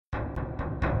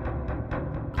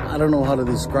I don't know how to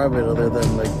describe it other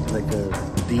than like a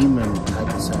demon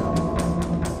type of sound.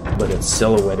 But it's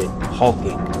silhouetted,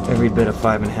 hulking, every bit of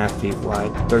 5.5 feet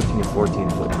wide, 13 to 14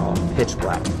 foot tall, pitch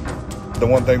black. The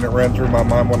one thing that ran through my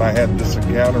mind when I had this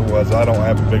encounter was I don't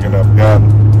have a big enough gun.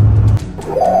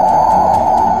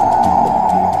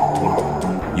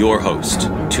 Your host,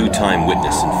 two-time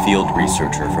witness and field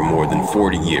researcher for more than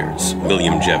 40 years,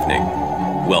 William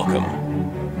Jevning. Welcome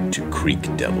to Creek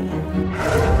Devil.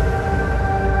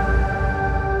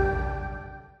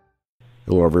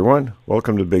 Hello everyone,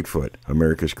 welcome to Bigfoot,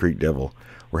 America's Creek Devil.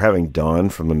 We're having Don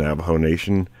from the Navajo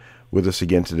Nation with us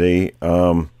again today.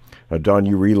 Don,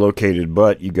 you relocated,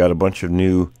 but you got a bunch of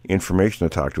new information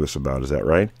to talk to us about, is that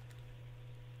right?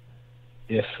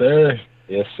 Yes, sir.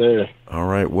 Yes, sir. All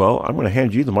right, well, I'm going to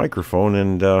hand you the microphone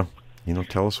and,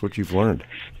 tell us what you've learned.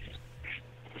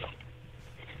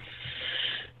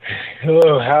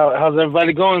 Hello, how's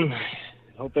everybody going?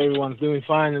 Hope everyone's doing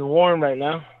fine and warm right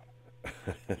now.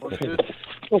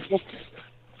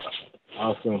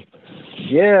 Awesome.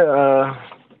 Yeah,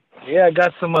 I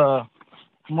got some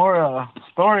more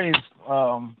stories.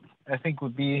 I think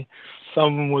some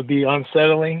of them would be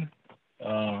unsettling.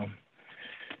 Where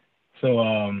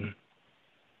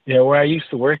I used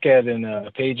to work at in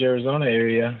Page, Arizona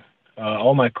area,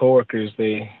 all my coworkers,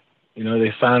 they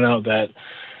found out that,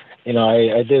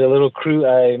 I did a little crew.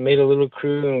 I made a little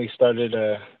crew and we started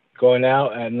going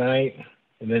out at night.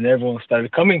 And then everyone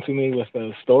started coming to me with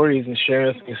stories and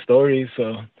sharing some stories.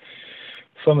 So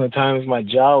some of the times my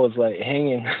jaw was like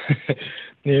hanging,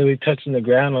 nearly touching the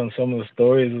ground on some of the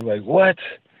stories. It was like, what?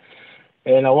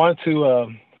 And I wanted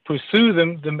to pursue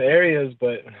them areas,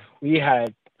 but we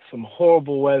had some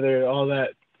horrible weather. All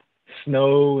that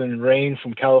snow and rain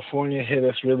from California hit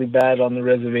us really bad on the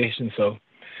reservation. So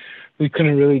we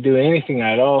couldn't really do anything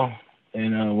at all.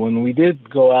 And when we did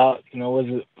go out, it was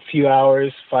a few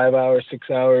hours, 5 hours, 6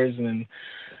 hours, and then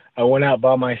I went out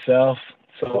by myself.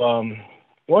 So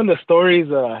one of the stories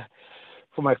for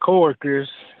my coworkers,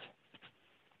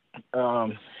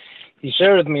 he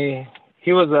shared with me,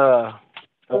 he was a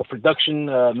production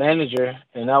manager,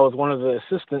 and I was one of the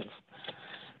assistants.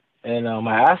 And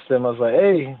I asked him, I was like,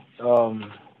 hey,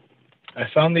 I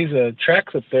found these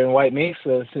tracks up there in White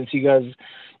Mesa. Since you guys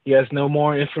know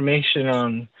more information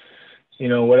on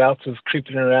what else was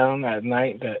creeping around at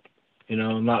night that,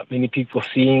 not many people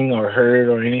seeing or heard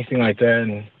or anything like that.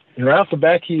 And right off the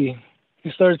bat, he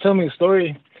started telling me a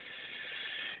story.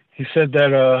 He said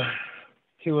that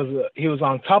he was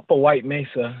on top of White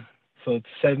Mesa, so it's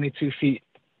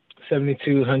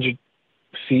 7,200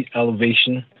 feet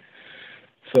elevation.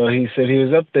 So he said he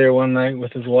was up there one night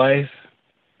with his wife,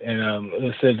 and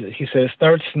he said it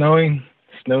started snowing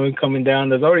coming down.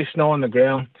 There's already snow on the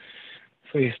ground.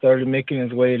 So he started making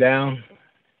his way down,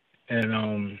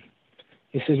 and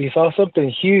he said he saw something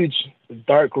huge,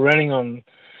 dark, running on the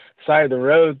side of the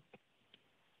road.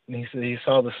 And he said he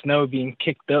saw the snow being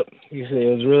kicked up. He said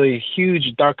it was really a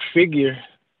huge, dark figure,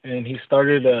 and he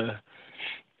started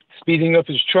speeding up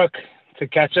his truck to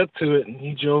catch up to it. And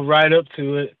he drove right up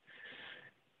to it,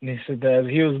 and he said that as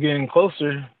he was getting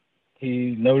closer,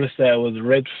 he noticed that it was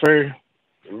red fur,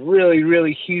 really,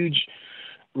 really huge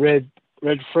red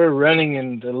fur running,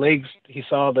 and the legs, he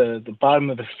saw the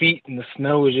bottom of the feet, and the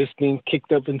snow was just being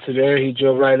kicked up into the air. He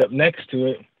drove right up next to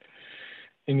it,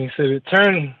 and he said it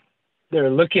turned. They were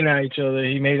looking at each other.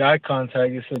 He made eye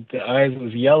contact. He said the eyes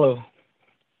was yellow.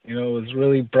 It was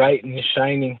really bright and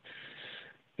shining.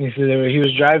 And he said he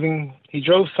was driving. He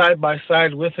drove side by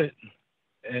side with it,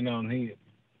 and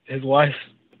his wife,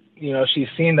 she's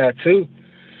seen that too.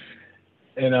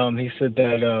 And he said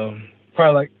that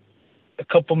probably like a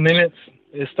couple minutes,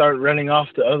 it started running off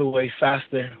the other way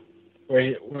faster.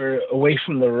 We're away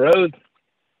from the road.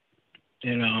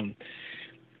 And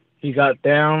he got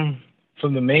down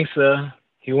from the mesa.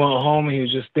 He went home. He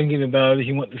was just thinking about it.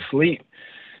 He went to sleep.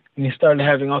 And he started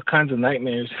having all kinds of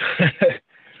nightmares.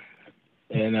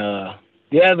 And the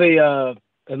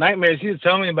nightmares he was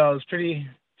telling me about was pretty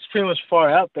much far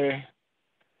out there.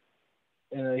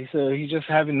 And he said he's just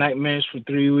having nightmares for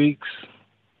 3 weeks.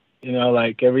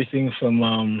 Like everything from,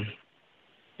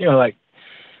 like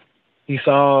he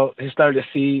started to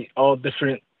see all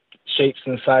different shapes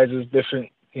and sizes, different,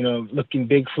 looking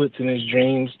Bigfoots in his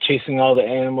dreams, chasing all the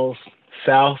animals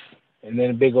south, and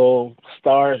then a big old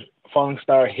falling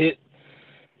star hit.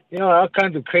 All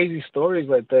kinds of crazy stories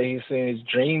like that he's saying in his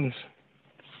dreams.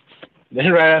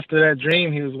 Then right after that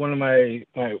dream, he was one of my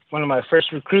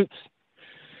first recruits.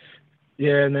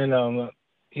 Yeah, and then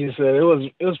he said it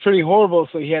was pretty horrible,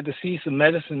 so he had to see some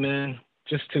medicine man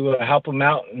just to help him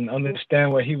out and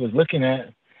understand what he was looking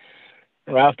at.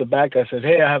 Right off the back, I said,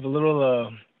 hey, I have a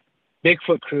little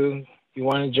Bigfoot crew. You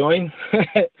want to join?"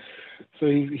 So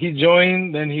he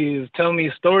joined. Then he was telling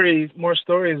me more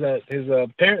stories that his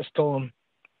parents told him.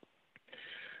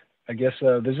 I guess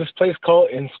there's this place called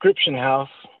Inscription House.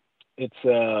 It's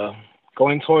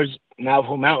going towards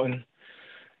Navajo Mountain,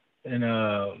 and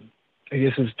I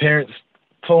guess his parents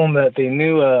told him that they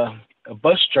knew a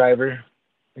bus driver.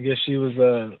 I guess she was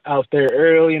out there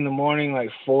early in the morning,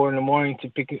 like 4 in the morning, to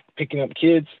picking up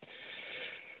kids.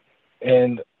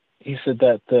 And he said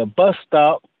that the bus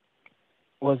stop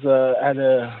was it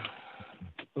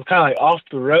was kind of like off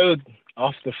the road,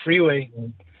 off the freeway,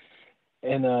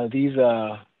 and these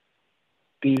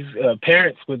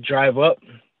parents would drive up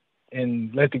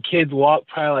and let the kids walk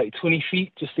probably like 20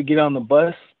 feet just to get on the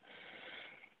bus.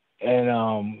 And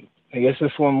I guess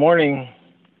this one morning,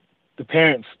 the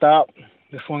parents stopped.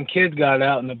 This one kid got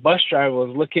out, and the bus driver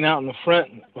was looking out in the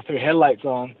front with her headlights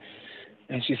on,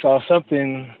 and she saw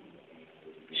something.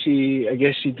 I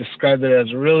guess she described it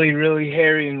as really, really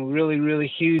hairy and really, really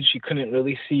huge. She couldn't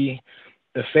really see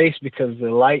the face because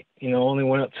the light, only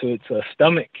went up to its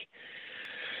stomach.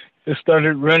 It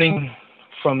started running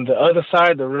from the other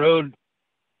side of the road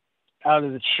out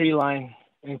of the tree line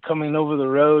and coming over the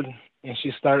road, and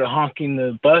she started honking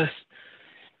the bus.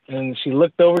 And she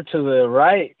looked over to the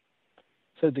right,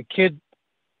 so the kid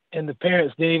and the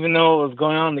parents didn't even know what was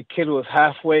going on. The kid was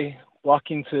halfway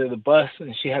walking to the bus,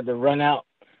 and she had to run out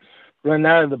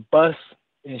of the bus,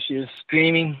 and she was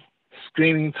screaming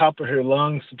top of her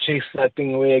lungs to chase that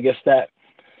thing away. I guess that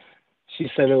she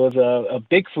said it was a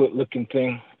Bigfoot looking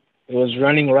thing. It was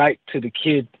running right to the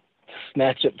kid, to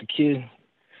snatch up the kid.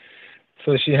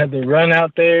 So she had to run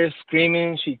out there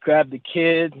screaming. She grabbed the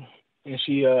kid, and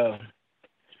she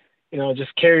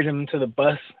just carried him to the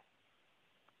bus.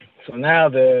 So now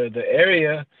the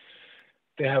area,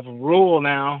 they have a rule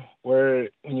now where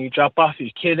when you drop off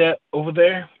your kid over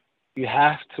there, you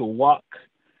have to walk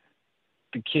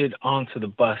the kid onto the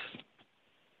bus.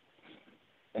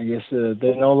 I guess they're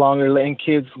no longer letting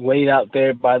kids wait out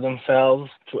there by themselves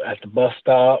at the bus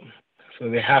stop. So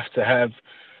they have to have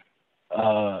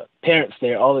parents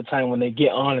there all the time when they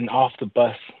get on and off the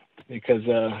bus, because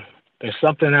there's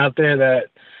something out there that,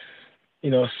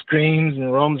 screams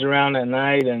and roams around at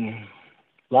night. And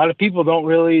a lot of people don't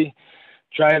really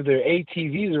drive their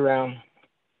ATVs around,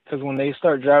 because when they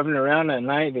start driving around at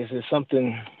night, there's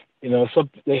something,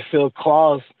 they feel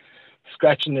claws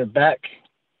scratching their back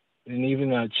and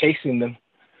even chasing them.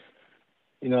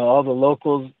 All the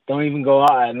locals don't even go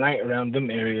out at night around them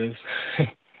areas.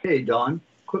 Hey, Don,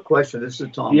 quick question. This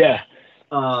is Tom. Yeah.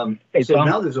 Hey, so Tom.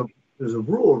 Now there's a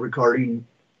rule regarding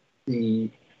the,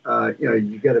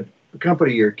 you got to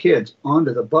accompany your kids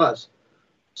onto the bus.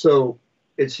 So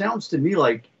it sounds to me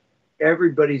like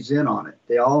everybody's in on it.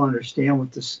 They all understand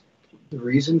what the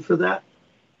reason for that.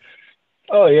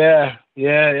 Oh yeah,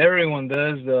 everyone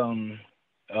does.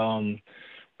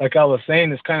 Like I was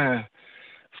saying, it's kind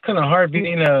of hard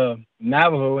being a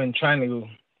Navajo and trying to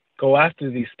go after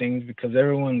these things, because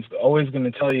everyone's always going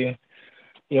to tell you,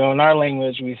 in our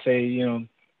language we say,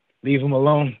 leave them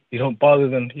alone. You don't bother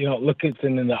them. You don't look at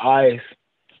them in the eyes.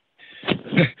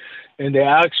 And they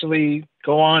actually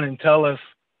go on and tell us,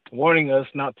 warning us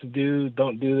not to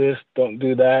don't do this, don't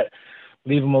do that,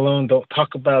 leave them alone, don't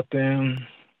talk about them.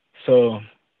 So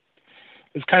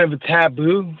it's kind of a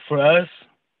taboo for us,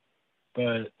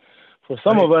 but for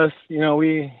some of us,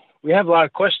 we have a lot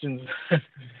of questions.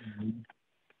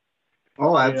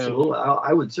 Oh, absolutely.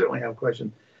 I would certainly have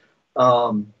questions.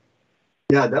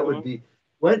 Yeah, that would be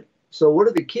what. So what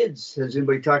do the kids, has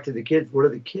anybody talked to the kids? What do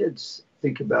the kids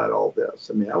think about all this?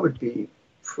 I mean, that would be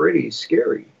pretty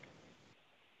scary.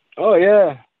 Oh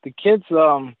yeah, the kids. A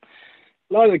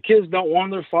lot of the kids don't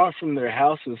wander far from their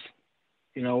houses.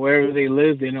 Wherever they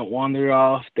live, they don't wander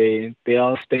off. They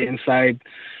all stay inside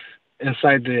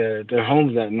their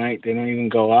homes at night. They don't even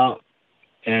go out.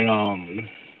 And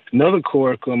another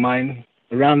coworker of mine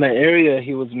around that area,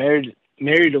 he was married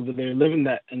over there, living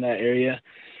in that area.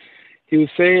 He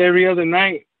would say every other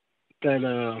night that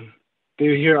they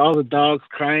would hear all the dogs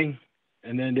crying,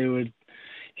 and then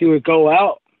he would go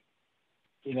out,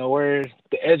 where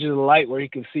the edge of the light where he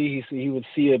could see. He would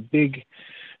see a big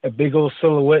old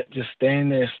silhouette just standing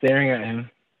there staring at him.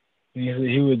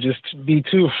 He would just be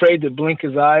too afraid to blink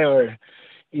his eye or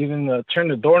even turn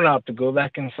the doorknob to go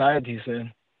back inside. He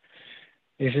said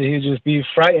he'd just be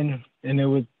frightened, and it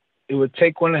would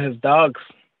take one of his dogs.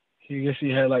 He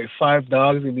had like 5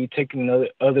 dogs. He'd be taking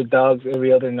other dogs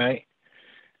every other night.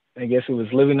 I guess it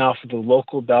was living off of the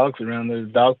local dogs around the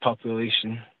dog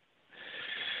population.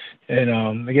 And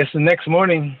I guess the next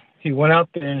morning he went out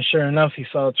there, and sure enough, he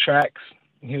saw tracks.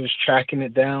 He was tracking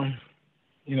it down.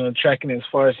 tracking as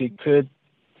far as he could.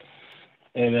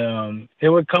 And they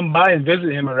would come by and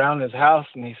visit him around his house,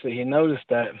 and he said he noticed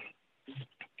that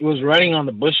he was running on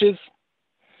the bushes.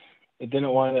 He didn't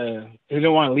want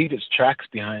to leave his tracks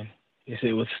behind. He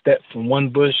said it would step from one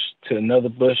bush to another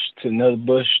bush to another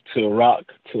bush to a rock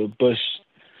to a bush.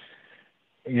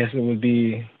 I guess it would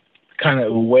be kind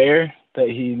of aware that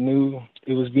he knew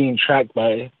it was being tracked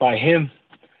by him.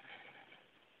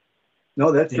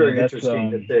 No, that's very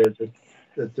interesting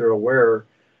that they're aware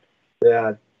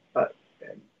that.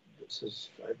 And this is,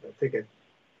 I think it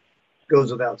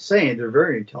goes without saying, they're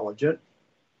very intelligent,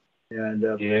 and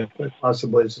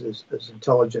possibly as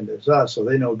intelligent as us. So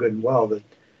they know good and well that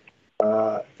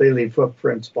if they leave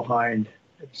footprints behind,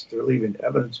 they're leaving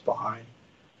evidence behind.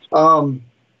 So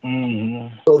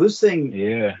this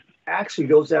thing actually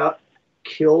goes out,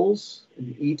 kills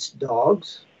and eats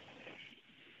dogs.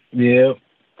 Yeah,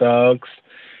 dogs.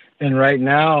 And right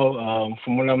now,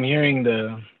 from what I'm hearing,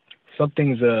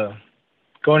 something's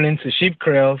going into sheep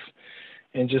corrals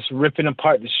and just ripping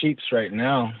apart the sheeps right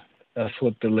now. That's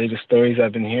what the latest stories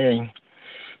I've been hearing.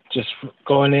 Just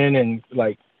going in and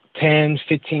like 10,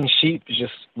 15 sheep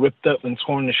just ripped up and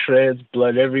torn to shreds,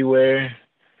 blood everywhere.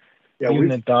 Yeah, we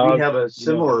have a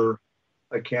similar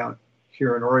account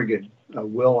here in Oregon.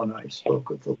 Will and I spoke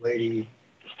with a lady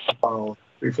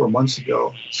 3-4 months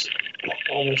ago. It's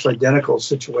almost identical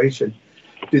situation.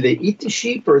 Do they eat the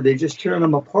sheep or are they just tearing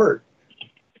them apart?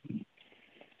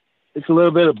 It's a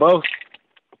little bit of both.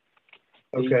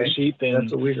 Okay, sheep and,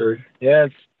 that's what we heard. Yeah,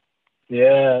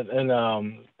 and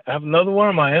I have another one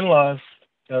of my in-laws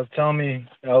that was telling me,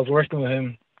 I was working with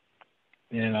him,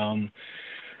 and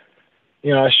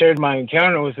I shared my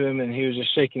encounter with him, and he was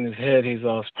just shaking his head. He's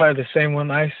it's probably the same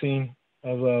one I seen. I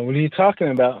was what are you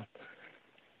talking about?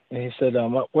 And he said,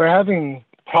 we're having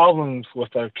problems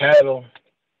with our cattle.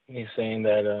 And he's saying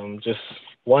that just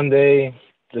one day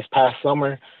this past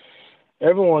summer,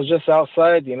 everyone was just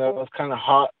outside. It was kind of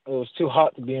hot. It was too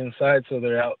hot to be inside, so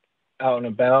they're out and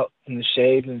about in the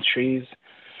shade and the trees.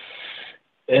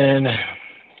 And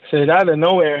said out of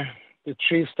nowhere, the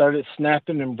trees started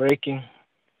snapping and breaking.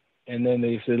 And then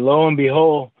they said, lo and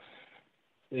behold,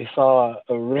 they saw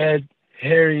a red,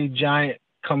 hairy giant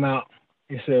come out.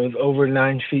 He said it was over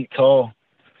 9 feet tall,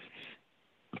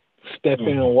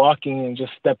 stepping and walking, and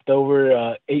just stepped over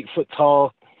a 8-foot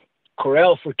tall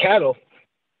corral for cattle.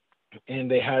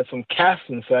 And they had some calves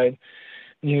inside.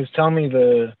 And he was telling me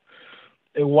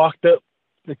it walked up,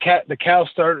 the cow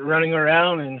started running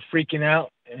around and freaking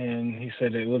out. And he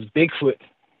said it was Bigfoot.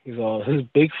 His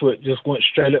Bigfoot just went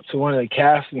straight up to one of the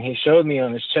calves, and he showed me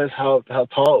on his chest how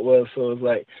tall it was. So it was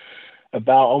like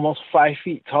about almost 5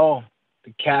 feet tall.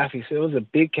 The calf, he said it was a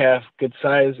big calf, good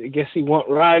size. I guess he went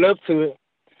right up to it,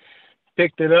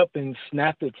 picked it up and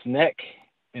snapped its neck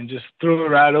and just threw it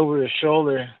right over his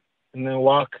shoulder, and then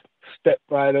stepped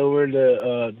right over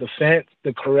the fence,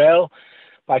 the corral,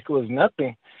 like it was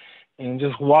nothing, and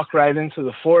just walked right into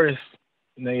the forest.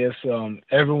 And I guess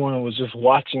everyone was just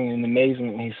watching in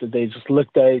amazement. And he said they just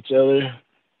looked at each other,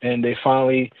 and they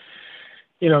finally,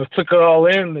 took it all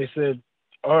in. They said,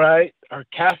 all right, our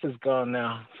calf is gone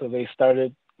now. So they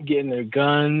started getting their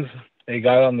guns. They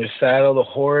got on their saddle, the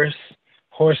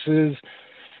horses,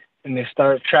 and they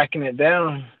started tracking it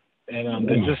down. And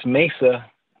there's this mesa.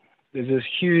 There's this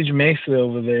huge mesa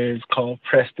over there. It's called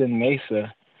Preston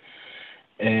Mesa.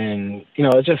 And,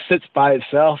 it just sits by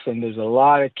itself, and there's a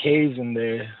lot of caves in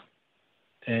there.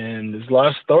 And there's a lot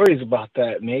of stories about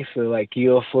that mesa, like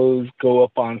UFOs go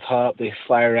up on top. They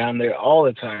fly around there all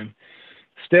the time.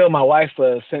 Still, my wife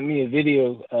sent me a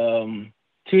video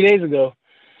 2 days ago.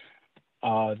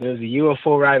 There's a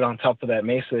UFO right on top of that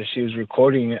mesa. She was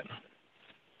recording it.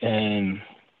 And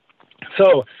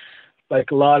so,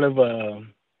 like a lot of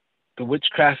the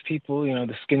witchcraft people,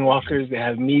 the skinwalkers, they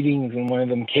have meetings in one of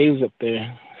them caves up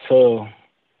there. So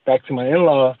back to my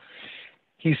in-law,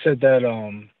 he said that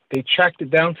they tracked it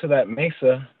down to that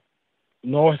mesa,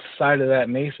 north side of that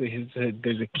mesa. He said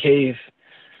there's a cave.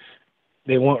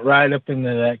 They went right up into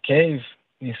that cave.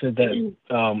 He said that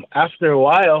after a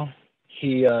while,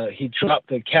 he dropped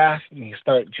the calf and he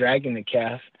started dragging the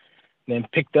calf, then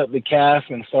picked up the calf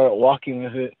and started walking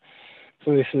with it.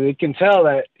 So they can tell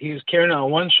that he was carrying it on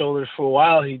one shoulder for a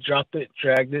while. He dropped it,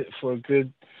 dragged it for a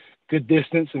good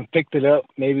distance, and picked it up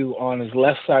maybe on his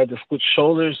left side to switch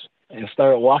shoulders and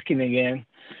started walking again.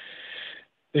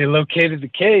 They located the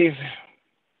cave,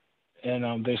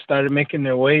 and they started making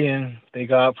their way in. They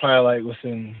got probably like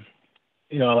within,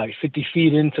 like 50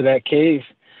 feet into that cave.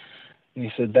 And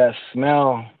he said that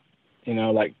smell,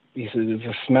 like he said, it's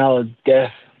a smell of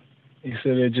death. He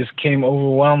said it just came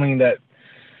overwhelming that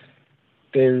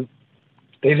they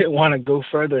they didn't want to go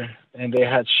further, and they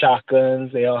had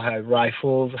shotguns. They all had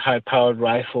rifles, high-powered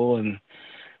rifle, and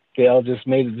they all just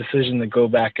made a decision to go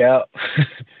back out.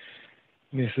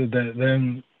 They said that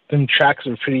them tracks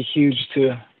were pretty huge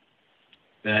too,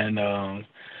 and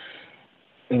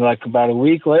like about a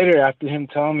week later, after him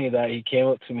telling me that, he came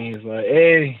up to me. He's like,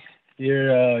 "Hey,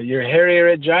 your hairy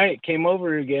red giant came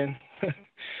over again."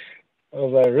 I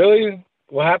was like, "Really?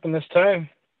 What happened this time?"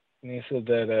 And he said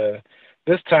that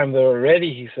this time they were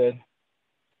ready. He said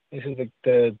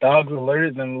the dogs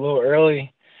alerted them a little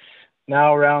early.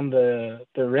 Now around the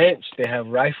ranch, they have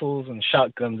rifles and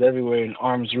shotguns everywhere in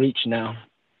arm's reach now.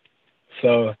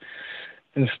 So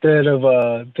instead of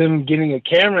them getting a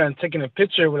camera and taking a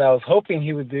picture, what I was hoping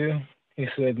he would do, he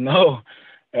said, no,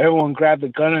 everyone grabbed a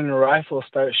gun and a rifle,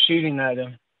 started shooting at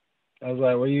him. I was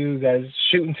like, were you guys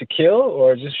shooting to kill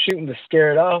or just shooting to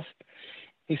scare it off?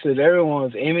 He said everyone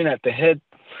was aiming at the head.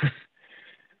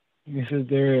 He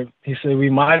said we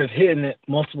might have hit it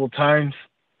multiple times.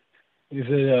 He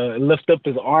said lift up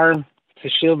his arm to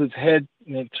shield his head,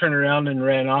 and then turned around and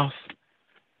ran off.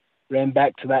 Ran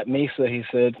back to that mesa, he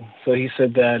said. So he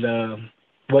said that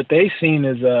what they seen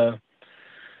is a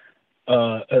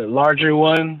larger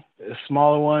one, a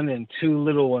smaller one, and two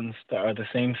little ones that are the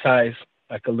same size,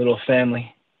 like a little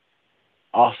family,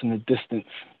 off in the distance.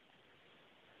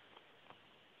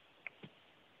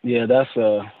 Yeah, that's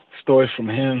a story from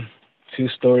him. 2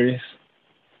 stories.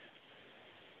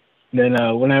 Then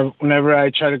whenever I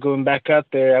try to go back out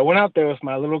there, I went out there with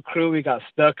my little crew. We got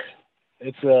stuck.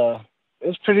 It's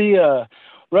pretty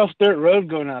rough dirt road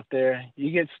going out there.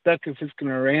 You get stuck if it's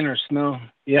gonna rain or snow.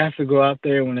 You have to go out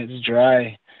there when it's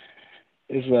dry.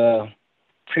 It's a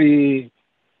pretty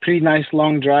nice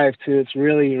long drive too. It's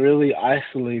really, really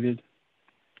isolated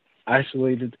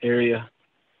area.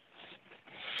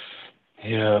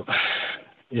 Yeah,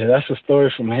 that's a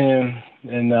story from him.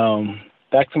 And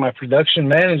back to my production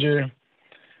manager,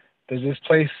 there's this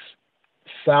place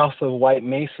south of White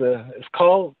Mesa. They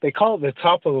call it the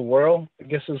top of the world. I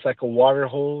guess it's like a water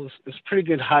hole. It's a pretty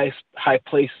good high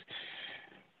place.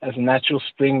 Has a natural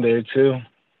spring there too.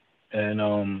 And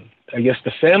I guess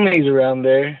the families around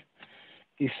there,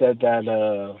 he said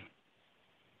that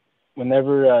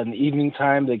whenever in the evening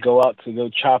time they go out to go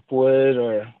chop wood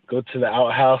or go to the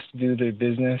outhouse to do their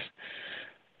business,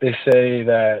 they say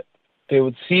that they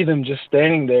would see them just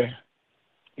standing there.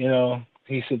 You know,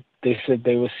 they said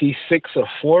they would see 6 or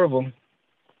 4 of them.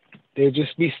 They'd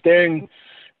just be staring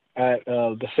at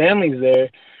the families there,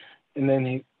 and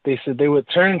then they said they would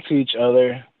turn to each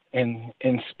other and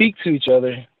speak to each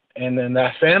other, and then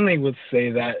that family would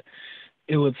say that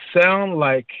it would sound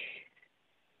like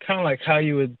kind of like how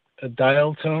you would a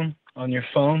dial tone on your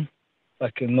phone,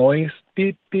 like a noise,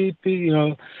 beep beep beep. You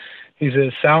know, he said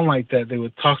it sound like that. They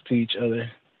would talk to each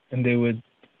other, and they would,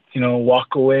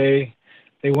 walk away.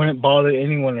 They wouldn't bother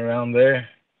anyone around there.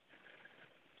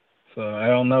 So I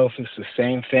don't know if it's the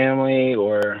same family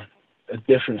or a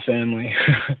different family.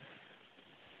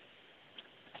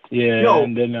 Yeah,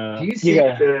 and then do you think you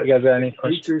guys got any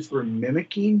creatures were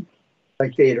mimicking,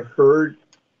 like they had heard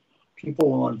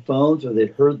people on phones or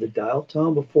they'd heard the dial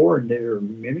tone before and they were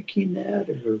mimicking that?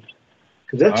 Because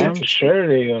that's I'm sure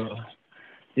they.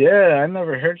 Yeah, I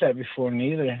never heard that before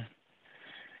neither.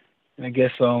 And I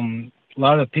guess a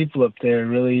lot of people up there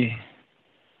really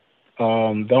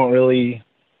don't really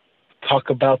talk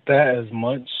about that as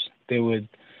much.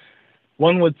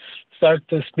 One would start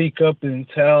to speak up and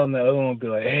tell, and the other one would be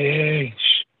like, hey,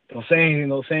 shh, don't say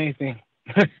anything.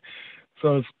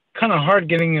 So it's kind of hard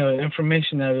getting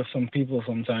information out of some people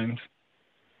sometimes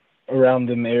around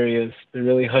them areas. They're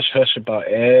really hush-hush about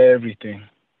everything.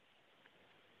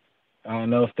 I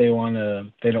don't know if they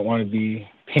don't want to be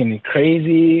painted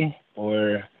crazy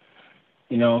or,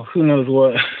 who knows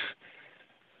what.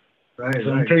 Right.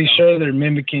 So I'm pretty sure they're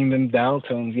mimicking them dial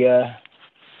tones, yeah.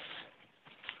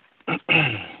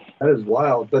 That is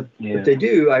wild, but they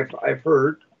do. I've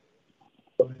heard.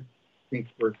 I think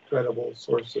we're credible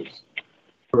sources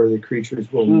where the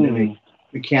creatures will mimic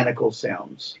mechanical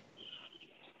sounds.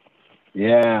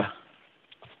 Yeah,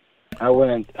 I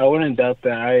wouldn't doubt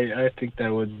that. I think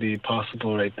that would be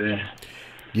possible right there.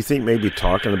 Do you think maybe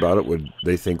talking about it would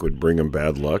bring them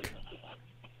bad luck?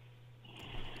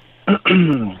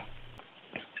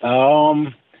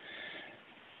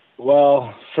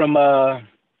 Well, from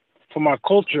our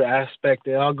culture aspect,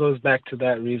 it all goes back to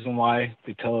that reason why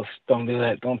they tell us don't do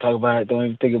that, don't talk about it, don't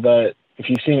even think about it. If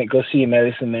you've seen it, go see a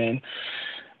medicine man.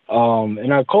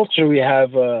 In our culture, we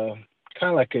have kind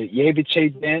of like a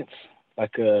yebiche dance,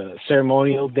 like a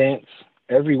ceremonial dance.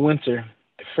 Every winter,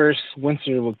 the first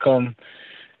winter would come,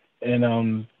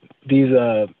 and these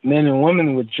men and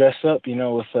women would dress up,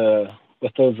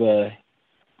 with those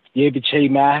yebiche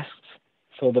masks.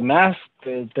 So the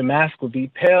mask would be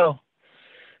pale,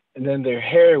 and then their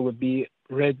hair would be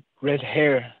red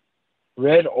hair,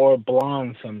 red or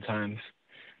blonde sometimes,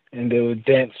 and they would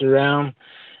dance around.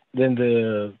 Then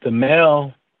the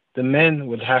men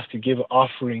would have to give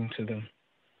offering to them.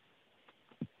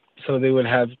 So they would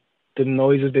have the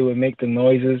noises. They would make the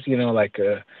noises, like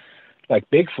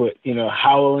Bigfoot,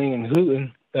 howling and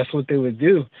hooting. That's what they would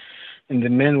do, and the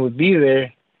men would be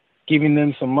there, giving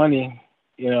them some money,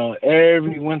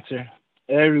 every winter.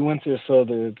 So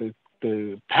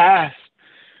the past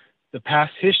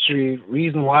history,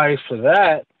 reason why for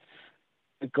that,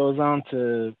 it goes on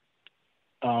to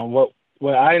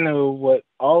what I know, what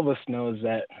all of us know is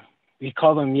that we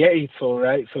call them Yeito,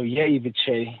 right? So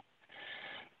Yeviche.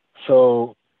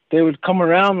 So they would come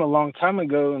around a long time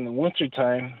ago in the winter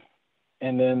time,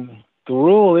 and then the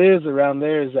rule is around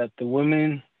there is that the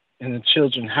women and the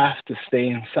children have to stay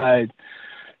inside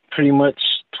pretty much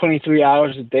 23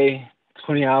 hours a day,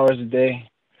 20 hours a day.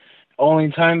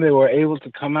 Only time they were able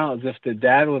to come out is if the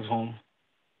dad was home.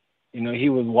 He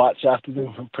would watch after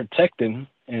them and protect them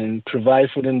and provide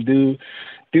for them, do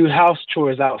house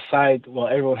chores outside while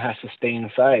everyone has to stay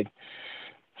inside.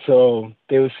 So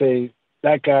they would say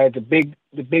that guy, the big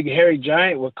hairy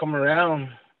giant would come around,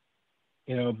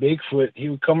 Bigfoot, he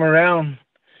would come around.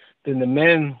 Then the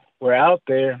men were out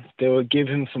there, they would give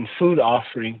him some food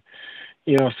offering,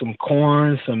 some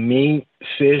corn, some meat,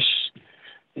 fish,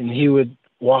 and he would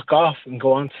walk off and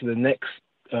go on to the next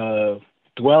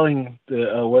dwelling,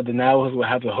 where the Navajos would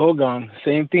have the hogan.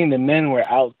 Same thing, the men were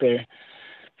out there.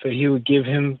 So he would give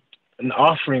him an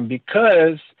offering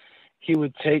because he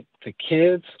would take the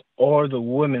kids or the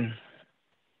women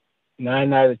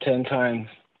 9 out of 10 times.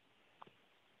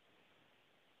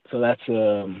 So that's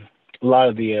a lot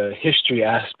of the history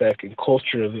aspect and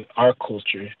culture of our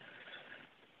culture.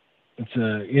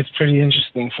 It's pretty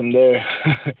interesting from there.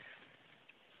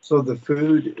 So the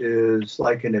food is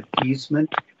like an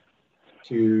appeasement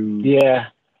to. Yeah.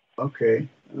 Okay.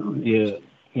 Oh, yeah.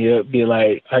 It'd be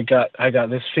like, I got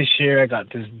this fish here, I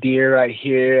got this deer right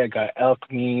here, I got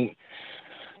elk meat.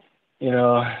 We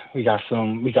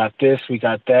got this, we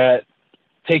got that.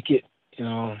 Take it,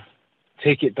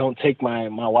 take it. Don't take my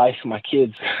wife and my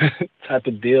kids, type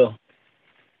of deal.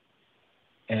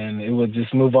 And it would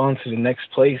just move on to the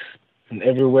next place, and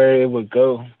everywhere it would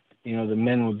go, the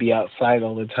men would be outside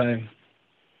all the time,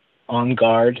 on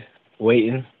guard,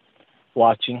 waiting,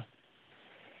 watching.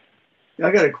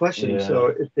 I got a question. Yeah. So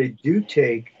if they do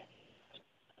take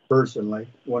a person, like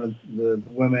one of the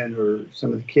women or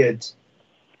some of the kids,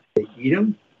 they eat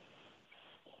them?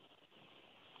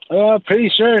 Pretty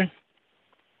sure.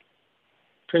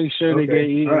 Pretty sure Okay. they get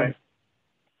eaten. All right.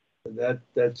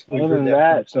 That's we've Other heard than that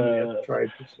that, from some of the other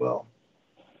tribes as well.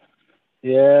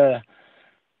 Yeah,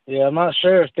 I'm not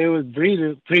sure if they would breed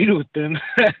with them.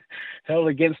 Held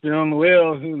against their own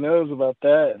will. Who knows about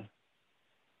that?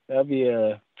 That'd be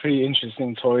a pretty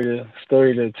interesting story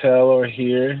to tell or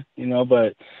hear,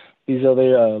 But these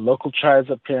other local tribes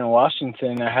up here in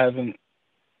Washington, I haven't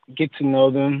get to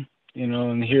know them,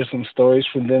 and hear some stories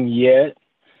from them yet.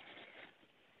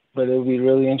 But it would be a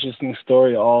really interesting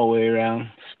story all the way around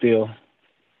still,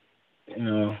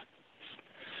 Yeah,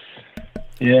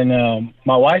 and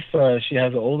my wife, she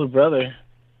has an older brother,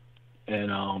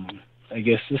 and I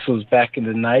guess this was back in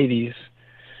the 90s,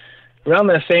 around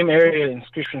that same area,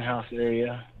 Inscription House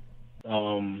area.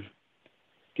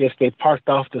 Guess they parked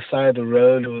off the side of the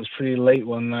road. It was pretty late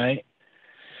one night,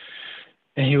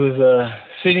 and he was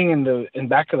sitting in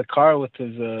back of the car with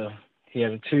his he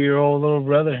had a 2-year-old little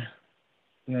brother.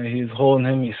 He was holding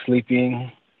him. He's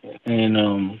sleeping, and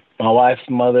my wife's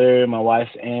mother, my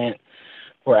wife's aunt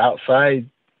were outside.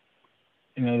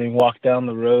 They walked down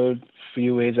the road a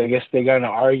few ways. I guess they got in an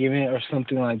argument or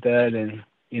something like that, and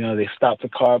they stopped the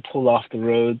car, pulled off the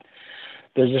road.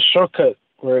 There's a shortcut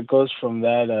where it goes from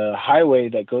that highway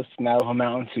that goes to Navajo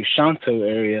Mountain to Shanto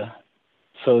area.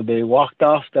 So they walked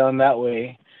off down that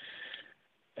way,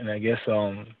 and I guess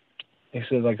they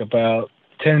said like about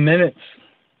 10 minutes.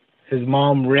 His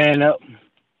mom ran up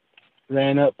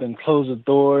and closed the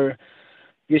door.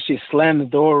 I guess she slammed the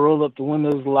door, rolled up the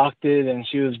windows, locked it, and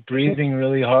she was breathing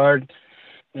really hard.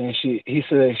 And he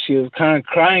said she was kind of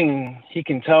crying. He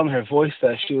can tell in her voice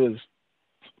that she was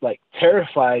like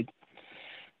terrified.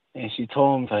 And she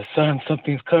told him, like, son,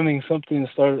 something's coming. Something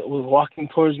was walking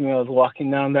towards me. I was walking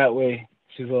down that way.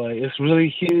 She's like, it's really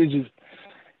huge.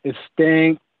 It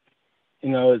stank.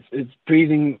 It's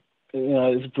breathing.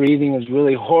 Its breathing is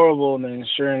really horrible. And then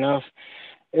sure enough,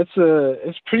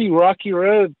 it's pretty rocky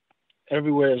road.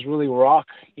 everywhere is really rock,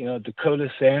 Dakota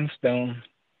sandstone.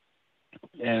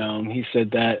 And he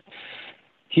said that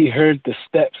he heard the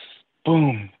steps,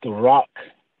 boom, the rock,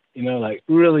 like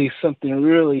really something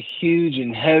really huge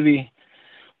and heavy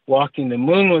walking. The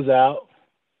moon was out.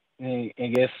 And I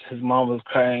guess his mom was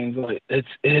crying, like, it's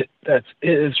it, that's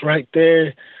it, it's right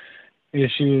there.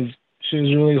 And she was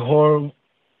really horrible,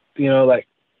 like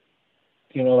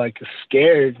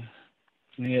scared.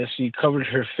 And, she covered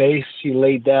her face. She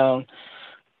laid down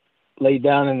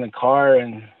in the car,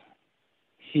 and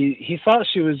he thought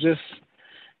she was just,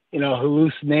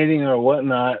 hallucinating or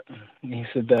whatnot. And he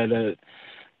said that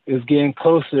it was getting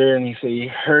closer, and he said he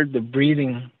heard the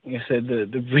breathing. He said the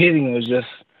breathing was just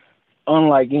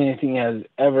unlike anything he has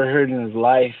ever heard in his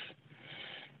life.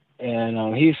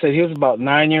 And he said he was about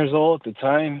 9 years old at the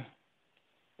time.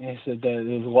 And he said that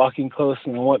it was walking close,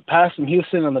 and I went past him. He was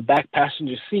sitting on the back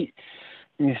passenger seat.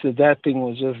 And he said that thing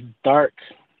was just dark,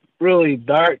 really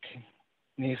dark.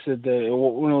 And he said that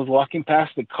when I was walking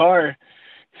past the car,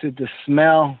 he said the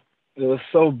smell, it was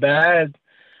so bad.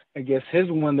 I guess his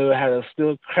window had a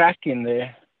steel crack in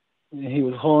there. And he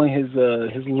was holding his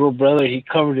little brother. He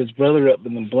covered his brother up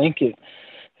in the blanket.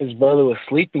 His brother was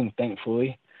sleeping,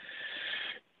 thankfully.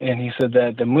 And he said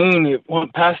that the moon, it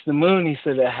went past the moon. He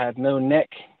said it had no neck.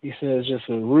 He said it was just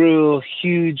a real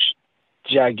huge,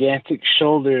 gigantic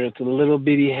shoulder with a little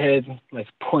bitty head, like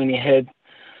pointy head.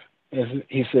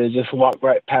 He said it just walked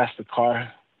right past the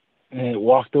car. And it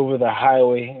walked over the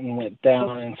highway and went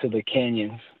down into the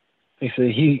canyons. He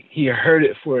said he heard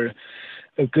it for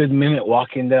a good minute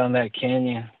walking down that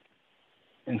canyon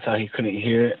until he couldn't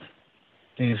hear it.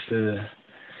 And he said,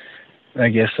 I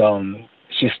guess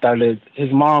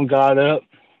his mom got up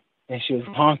and she was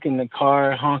honking the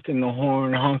car, honking the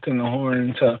horn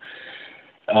until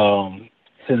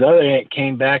his other aunt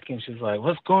came back, and she was like,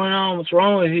 "What's going on? What's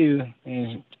wrong with you?"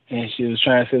 And she was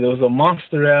trying to say there was a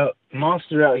monster out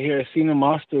here. I seen a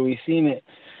monster. We seen it.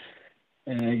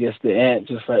 And I guess the aunt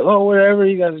just like, "Oh, whatever.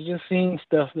 You guys are just seeing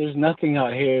stuff. There's nothing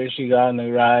out here." She got on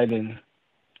the ride and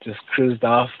just cruised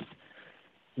off.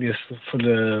 Just for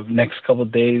the next couple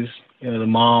of days, their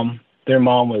mom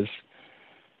was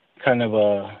kind of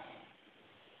a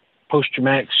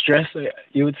post-traumatic stress,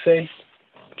 you would say,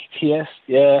 PTS.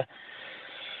 Yeah.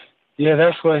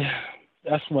 That's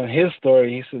when his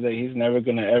story. He said that he's never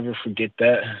gonna ever forget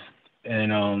that,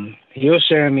 and he was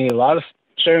sharing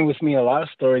with me a lot of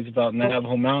stories about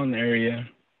Navajo Mountain area,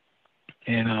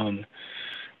 and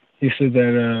he said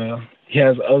that he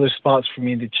has other spots for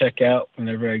me to check out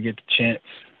whenever I get the chance.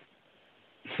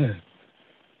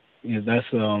 Yeah, that's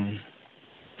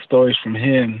stories from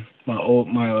him,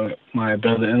 my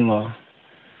brother-in-law,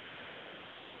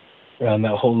 around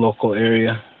that whole local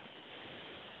area.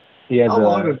 He has, how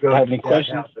long ago have did any that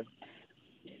questions? happen?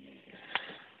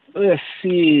 Let's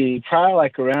see, probably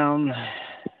like around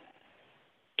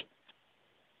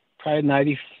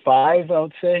 95, I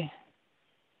would say.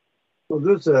 Well,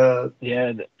 there's a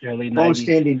the early 90s.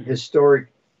 long-standing historic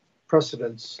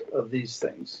precedence of these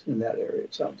things in that area,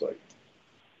 it sounds like.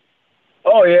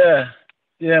 Oh yeah.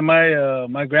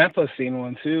 My grandpa seen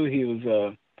one too. He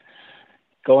was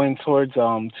going towards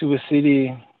Tuba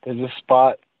City. There's a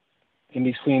spot in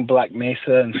between Black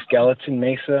Mesa and Skeleton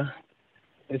Mesa.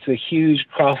 It's a huge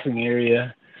crossing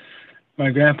area.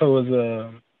 My grandpa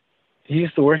he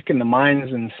used to work in the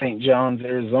mines in St. John's,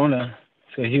 Arizona.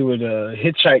 So he would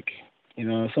hitchhike.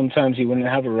 Sometimes he wouldn't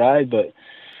have a ride, but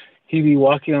he'd be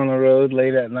walking on the road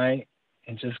late at night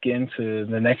and just getting to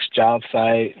the next job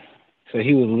site. So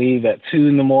he would leave at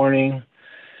 2 a.m.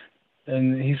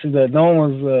 And he said that no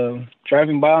one was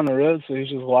driving by on the road, so he was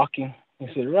just walking. He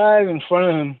said right in front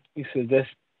of him, he said this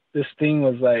thing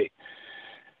was like,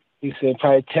 he said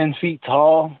probably 10 feet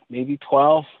tall, maybe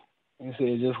 12. And he said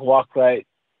he just walked right,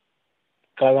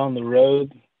 got on the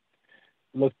road,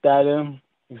 looked at him.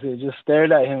 He said just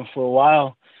stared at him for a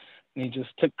while. And he just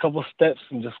took a couple steps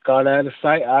and just got out of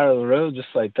sight, out of the road,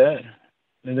 just like that.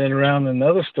 And then around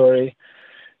another story,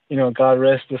 God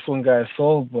rest this one guy's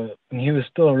soul, but when he was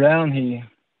still around, he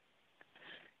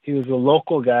was a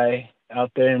local guy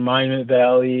out there in Monument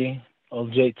Valley,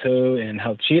 Oljeto, and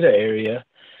Halchita area.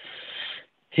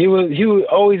 He would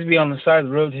always be on the side of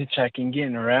the road hitchhiking,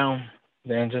 getting around.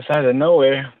 Then just out of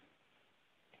nowhere,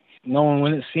 no one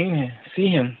wouldn't see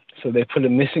him. So they put a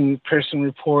missing person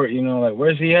report, like,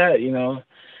 where's he at?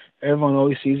 Everyone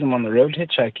always sees him on the road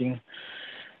hitchhiking.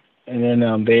 And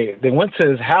then they went to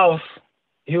his house.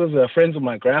 He was friends with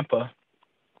my grandpa.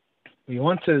 We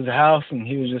went to his house, and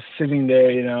he was just sitting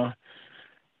there,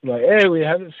 like, hey, we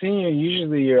haven't seen you.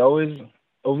 Usually you're always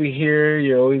over here.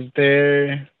 You're always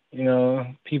there.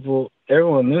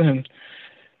 Everyone knew him.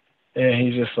 And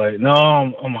he's just like, no,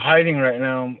 I'm hiding right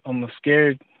now. I'm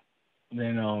scared.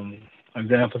 Then my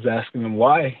grandpa's asking him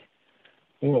why.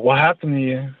 What happened to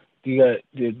you?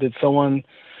 Did someone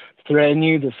threaten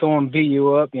you? Did someone beat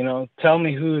you up? You know, tell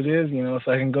me who it is. You know,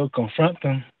 so I can go confront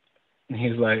them. And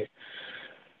he's like,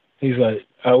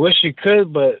 I wish you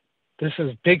could, but this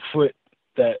is Bigfoot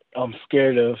that I'm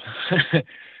scared of.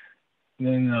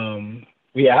 Then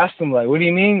we asked him, like, what do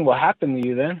you mean? What happened to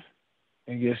you then?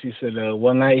 I guess he said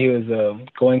one night he was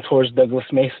going towards Douglas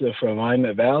Mesa from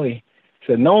Willamette Valley. He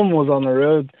said no one was on the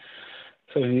road,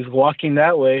 so he's walking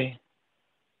that way,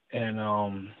 and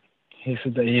he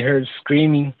said that he heard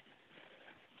screaming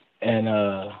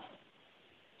and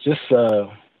just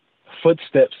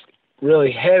footsteps,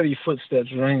 really heavy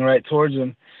footsteps running right towards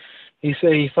him. He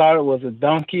said he thought it was a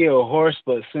donkey or a horse,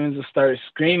 but as soon as it started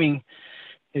screaming,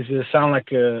 it sounded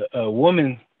like a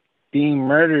woman being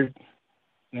murdered.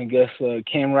 And I guess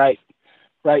came right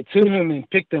to him and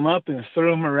picked him up and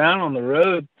threw him around on the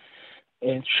road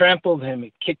and trampled him.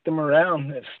 It kicked him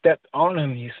around. It stepped on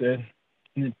him, he said.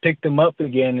 And it picked him up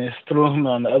again and threw him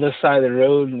on the other side of the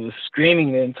road and was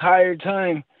screaming the entire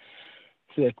time.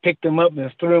 So it picked him up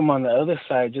and threw him on the other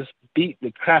side, just beat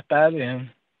the crap out of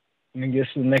him. And I guess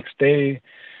the next day,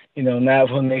 you know,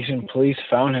 Navajo Nation police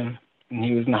found him. And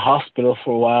he was in the hospital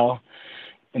for a while.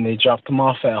 And they dropped him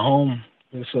off at home.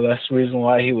 So that's the reason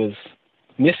why he was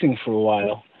missing for a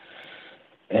while.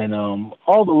 And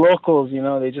all the locals, you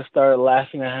know, they just started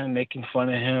laughing at him, making fun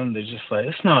of him. They're just like,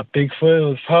 it's not Bigfoot. It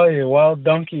was probably a wild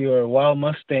donkey or a wild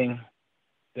Mustang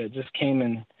that just came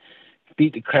and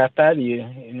beat the crap out of you.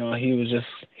 You know,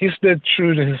 he stood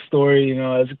true to his story. You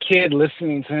know, as a kid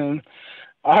listening to him,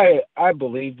 I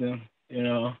believed him. You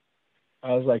know,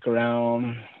 I was like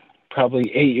around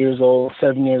probably 8 years old,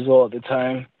 7 years old at the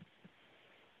time.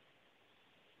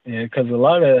 Yeah, because a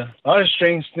lot of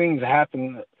strange things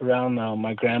happen around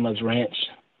my grandma's ranch.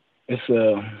 It's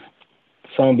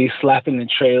someone be slapping the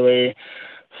trailer,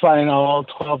 finding all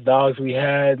 12 dogs we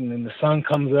had, and then the sun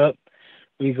comes up.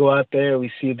 We go out there,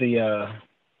 we see the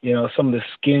you know, some of the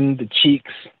skin, the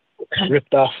cheeks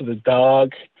ripped off of the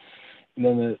dog, and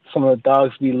then some of the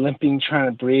dogs be limping, trying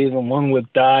to breathe, and one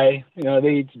would die. You know,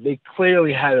 they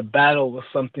clearly had a battle with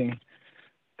something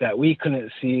that we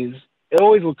couldn't see. It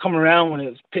always would come around when it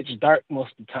was pitch dark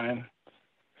most of the time.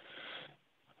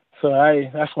 So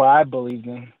that's why I believed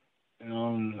him. You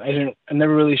know, I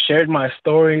never really shared my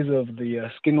stories of the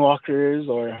skinwalkers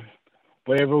or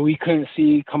whatever we couldn't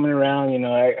see coming around. You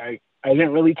know, I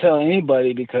didn't really tell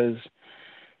anybody because,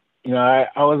 you know,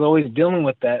 I was always dealing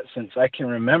with that since I can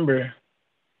remember,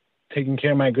 taking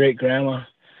care of my great grandma.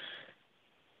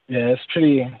 Yeah, it's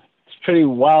pretty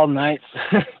wild nights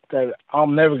that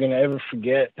I'm never gonna ever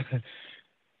forget.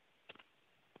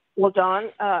 Well, Don,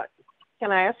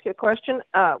 can I ask you a question?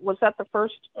 Was that the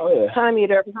first time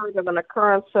you'd ever heard of an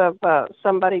occurrence of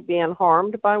somebody being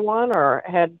harmed by one, or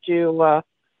have you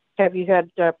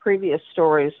had previous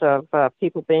stories of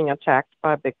people being attacked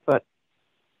by Bigfoot?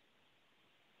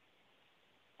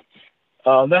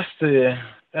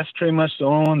 That's pretty much the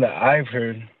only one that I've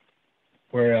heard,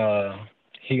 where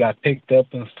he got picked up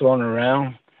and thrown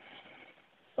around.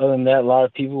 Other than that, a lot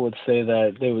of people would say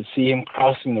that they would see him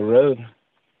crossing the road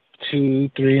 2,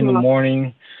 3 in the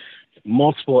morning,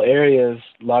 multiple areas,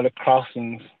 a lot of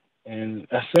crossings. And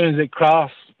as soon as it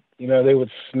crossed, you know, they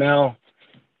would smell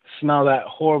that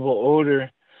horrible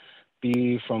odor,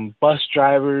 be from bus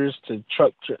drivers to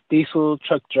diesel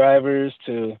truck drivers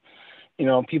to, you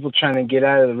know, people trying to get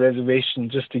out of the reservation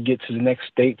just to get to the next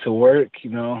state to work, you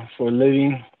know, for a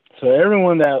living. So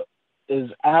everyone that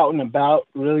is out and about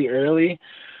really early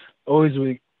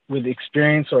always would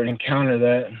experience or encounter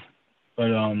that.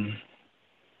 But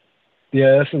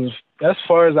yeah, that's as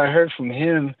far as I heard from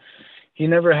him. He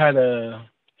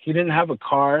didn't have a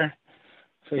car,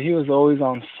 so he was always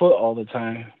on foot all the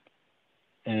time.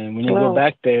 And when you go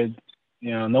back there,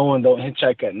 you know, no one don't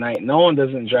hitchhike at night. No one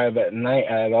doesn't drive at night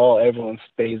at all. Everyone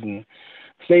stays in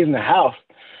the house.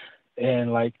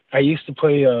 And like, I used to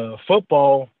play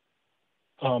football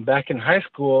back in high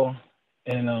school,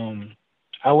 and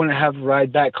I wouldn't have to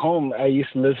ride back home. I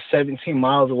used to live 17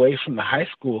 miles away from the high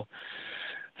school.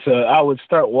 So I would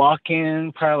start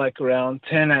walking probably like around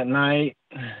 10 at night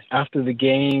after the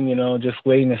game, you know, just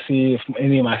waiting to see if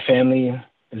any of my family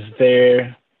is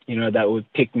there, you know, that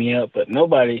would pick me up, but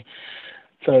nobody.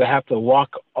 So I'd have to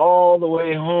walk all the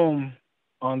way home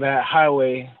on that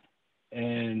highway.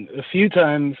 And a few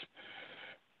times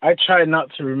I tried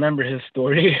not to remember his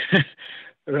story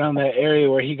around that area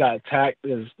where he got attacked.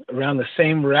 Is around the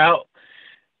same route.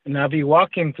 And I'd be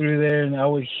walking through there and I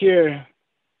would hear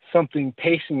something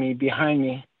pacing me behind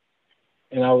me.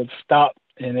 and I would stop,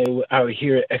 and I would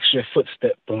hear an extra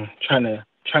footstep, boom, trying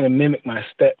to mimic my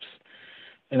steps,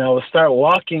 and I would start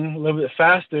walking a little bit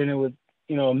faster, and it would,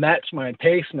 you know, match my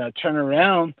pace, and I'd turn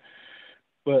around,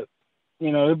 but,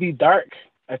 you know, it'd be dark.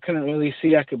 I couldn't really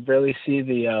see. I could barely see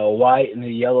the white and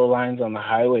the yellow lines on the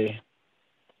highway.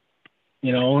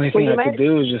 You know, only thing I could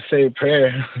do was just say a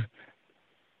prayer.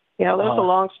 Yeah, there's a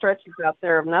long stretches out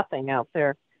there of nothing out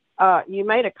there. You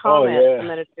made a comment a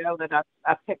minute ago that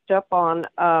I picked up on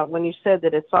when you said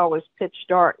that it's always pitch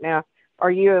dark. Now,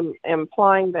 are you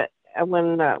implying that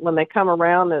when they come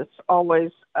around, it's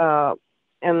always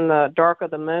in the dark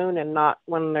of the moon and not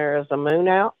when there is a moon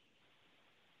out?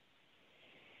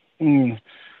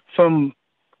 From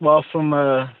some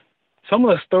of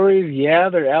the stories, yeah,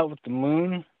 they're out with the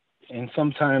moon, and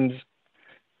sometimes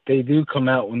they do come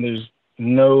out when there's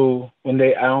when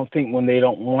they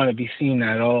don't want to be seen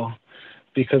at all,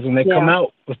 because when they come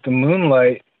out with the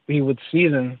moonlight, we would see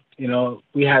them. You know,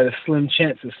 we had a slim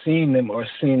chance of seeing them or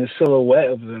seeing the silhouette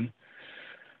of them.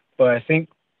 But I think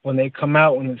when they come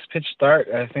out when it's pitch dark,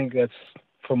 I think that's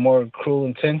for more cruel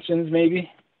intentions,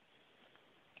 maybe.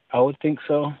 I would think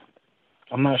so.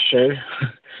 I'm not sure,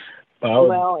 but I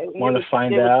would want to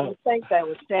find out. I think that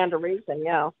would stand to reason,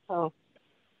 yeah. So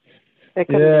they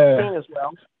couldn't be seen as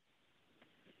well.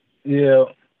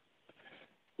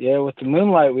 Yeah, with the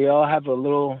moonlight, we all have a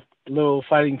little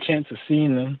fighting chance of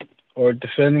seeing them or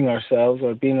defending ourselves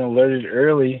or being alerted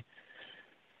early.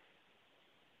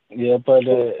 Yeah, but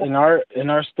in our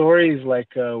stories,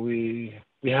 like we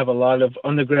have a lot of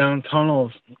underground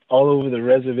tunnels all over the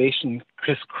reservation,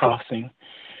 crisscrossing.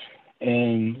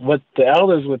 And what the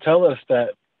elders would tell us,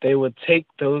 that they would take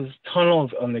those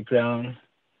tunnels underground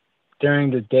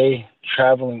during the day,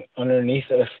 traveling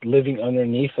underneath us, living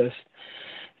underneath us.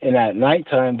 And at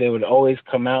nighttime, they would always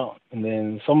come out. And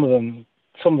then some of the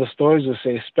stories would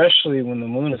say, especially when the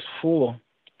moon is full,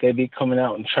 they'd be coming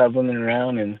out and traveling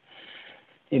around and,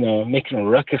 you know, making a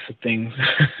ruckus of things.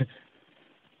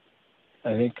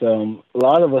 I think a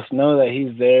lot of us know that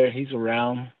he's there, he's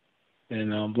around.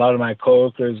 And a lot of my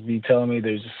coworkers be telling me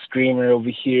there's a screamer over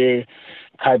here,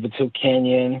 Kaibatil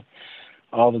Canyon.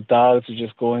 All the dogs are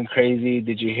just going crazy.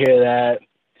 Did you hear that?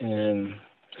 And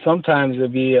sometimes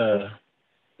it'd be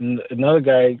another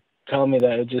guy telling me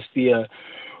that it'd just be oh,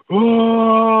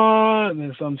 and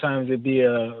then sometimes it'd be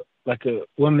like a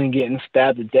woman getting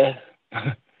stabbed to death.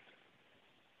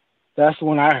 That's the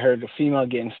one I heard, a female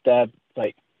getting stabbed.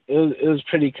 Like it was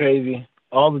pretty crazy.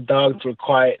 All the dogs were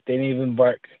quiet. They didn't even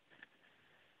bark.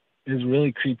 It was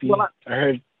really creepy. Well,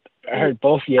 I heard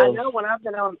both yells. I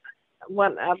know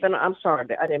I'm sorry,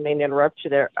 I didn't mean to interrupt you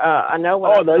there. I know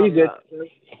when you did.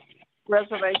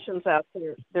 Reservations out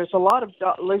there, there's a lot of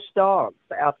loose dogs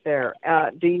out there.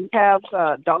 Do you have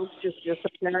dogs just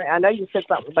disappearing? I know you said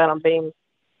something about them being,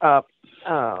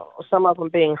 some of them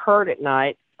being heard at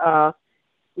night.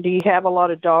 Do you have a lot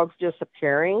of dogs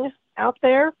disappearing out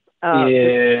there?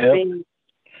 And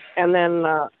then,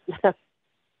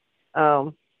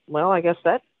 well, I guess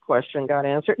that question got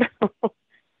answered.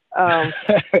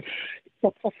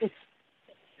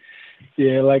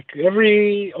 Yeah, like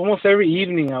almost every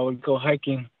evening I would go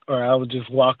hiking, or I would just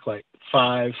walk like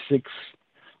 5-6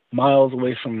 miles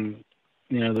away from,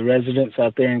 you know, the residents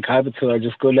out there in Kaibatil. I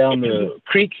just go down the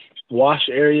creek, wash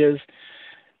areas,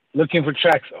 looking for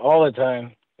tracks all the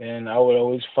time. And I would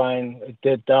always find a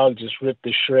dead dog just ripped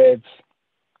to shreds,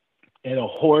 and a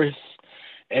horse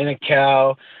and a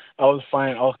cow. I would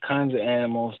find all kinds of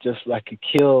animals, just like a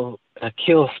kill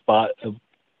spot of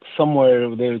somewhere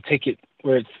where they would take it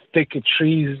where it's thick of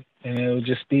trees, and it would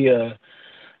just be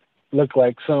look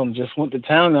like some just went to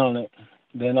town on it.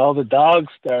 Then all the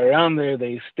dogs that are around there,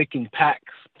 they stick in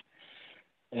packs,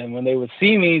 and when they would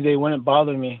see me, they wouldn't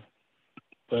bother me.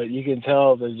 But you can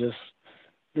tell they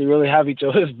really have each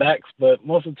other's backs. But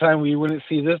most of the time, we wouldn't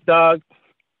see this dog.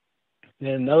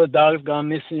 Then another dog's gone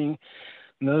missing.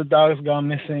 Another dog's gone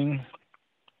missing.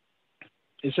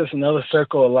 It's just another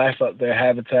circle of life up there,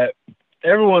 habitat.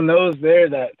 Everyone knows there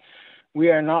that we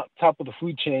are not top of the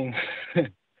food chain.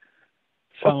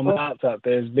 Some mountains out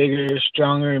there is bigger,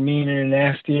 stronger, meaner,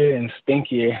 nastier, and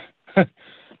stinkier.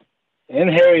 And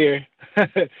hairier.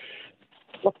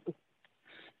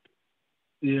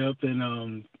 Yep,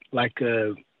 and like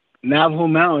Navajo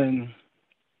Mountain,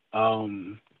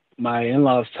 my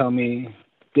in-laws tell me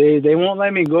they won't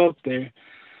let me go up there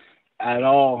at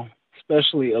all,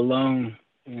 especially alone.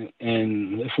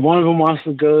 And if one of them wants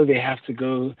to go, they have to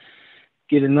go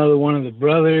get another one of the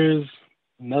brothers,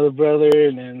 another brother,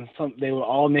 and then they will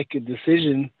all make a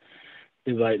decision.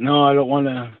 They're like, no, I don't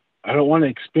want to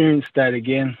experience that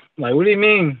again. Like, what do you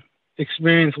mean?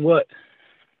 Experience what?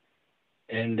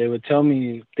 and they would tell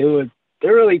me they're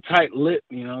really tight-lipped,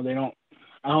 you know.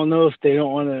 I don't know if they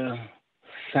don't want to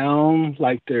sound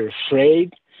like they're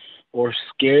afraid or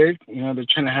scared, you know. They're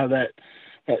trying to have that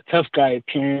tough guy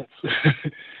appearance.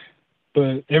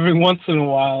 But every once in a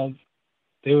while,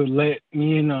 they would let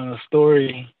me in on a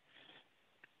story,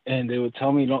 and they would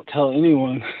tell me, don't tell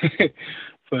anyone.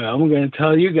 But I'm going to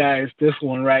tell you guys this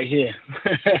one right here.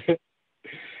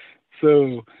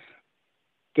 So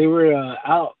they were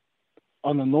out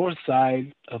on the north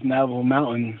side of Navajo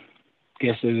Mountain. I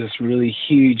guess there's this really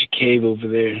huge cave over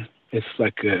there. It's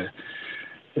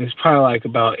probably like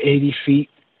about 80 feet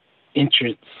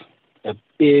entrance, a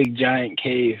big giant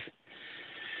cave.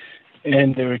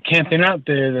 And they were camping out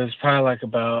there. There's probably like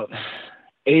about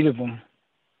 8 of them.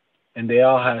 And they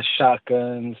all had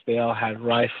shotguns. They all had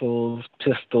rifles,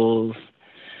 pistols,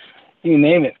 you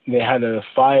name it. They had a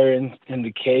fire in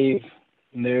the cave.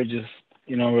 And they were just,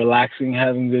 you know, relaxing,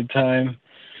 having a good time.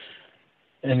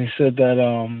 And he said that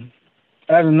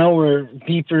out of nowhere,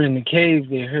 deeper in the cave,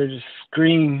 they heard a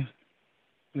scream.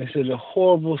 They said a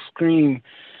horrible scream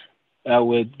that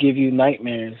would give you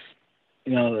nightmares.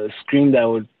 You know, a scream that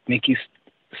would make you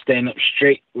stand up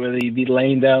straight, whether you'd be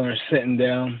laying down or sitting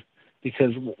down,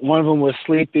 because one of them was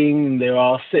sleeping and they were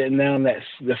all sitting down. That's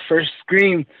the first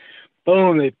scream,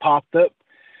 boom, they popped up.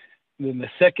 And then the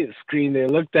second scream, they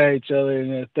looked at each other,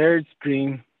 and the third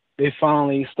scream, they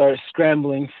finally started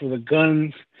scrambling for the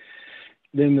guns.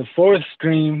 Then the fourth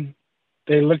scream,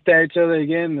 they looked at each other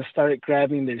again and started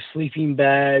grabbing their sleeping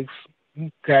bags,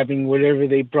 grabbing whatever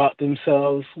they brought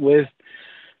themselves with.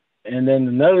 And then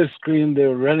another scream, they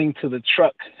were running to the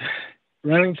truck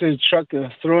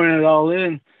and throwing it all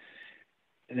in.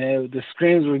 And the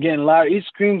screams were getting louder. Each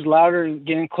scream's louder,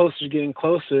 getting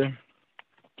closer.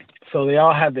 So they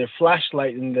all had their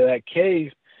flashlight into that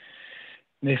cave.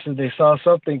 And they said they saw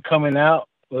something coming out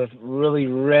with really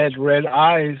red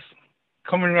eyes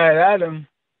coming right at them.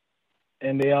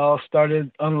 And they all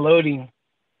started unloading,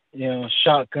 you know,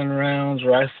 shotgun rounds,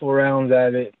 rifle rounds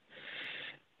at it.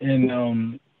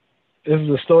 And this is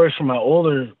a story from my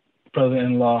older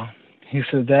brother-in-law. He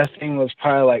said that thing was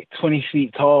probably like 20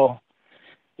 feet tall.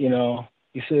 You know,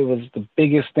 he said it was the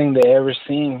biggest thing they ever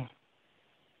seen.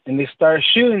 And they started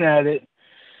shooting at it,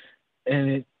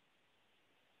 and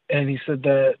he said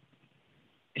that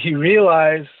he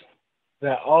realized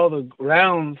that all the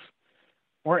rounds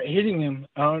weren't hitting him.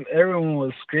 Everyone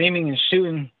was screaming and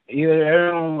shooting. Either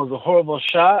everyone was a horrible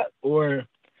shot, or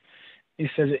he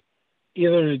said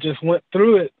either it just went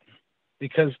through it,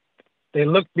 because they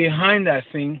looked behind that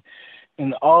thing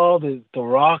and all the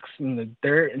rocks and the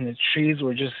dirt and the trees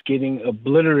were just getting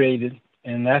obliterated,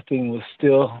 and that thing was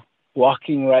still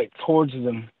walking right towards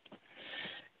them.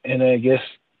 And I guess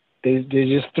they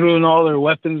just threw in all their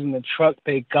weapons in the truck.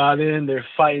 They got in. They're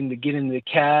fighting to get in the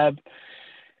cab.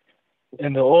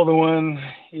 And the older one,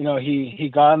 you know, he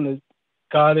got in.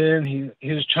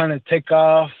 He was trying to take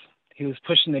off. He was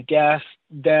pushing the gas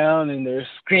down, and they're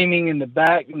screaming in the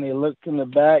back. And they looked in the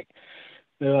back.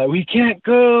 They're like, "We can't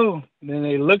go." And then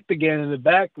they looked again in the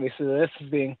back. And they said this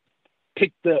thing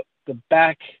picked up the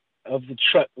back of the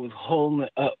truck, was holding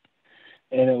it up,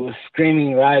 and it was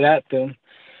screaming right at them.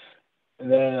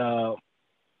 And then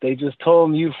they just told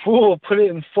him, "You fool, put it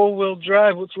in 4-wheel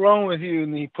drive. What's wrong with you?"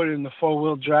 And he put it in the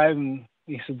 4-wheel drive, and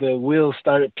he said the wheels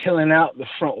started peeling out, the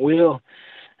front wheel.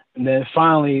 And then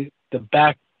finally the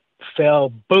back fell,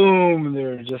 boom, and they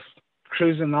were just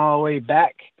cruising all the way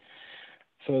back.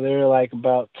 So they were like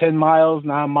about 9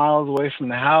 miles away from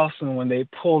the house. And when they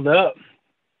pulled up,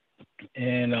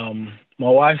 and my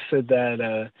wife said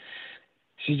that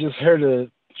she just heard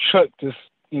a truck just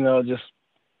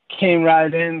came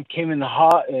in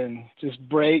hot and just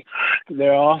braked.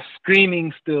 They're all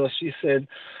screaming still. She said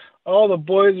all the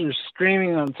boys were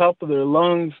screaming on top of their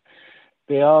lungs.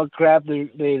 They all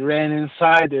they ran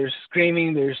inside. They're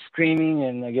screaming.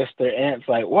 And I guess their aunt's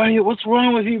like, what's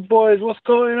wrong with you boys? What's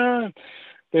going on?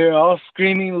 They're all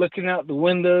screaming, looking out the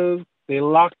windows. They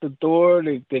locked the door.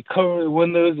 They covered the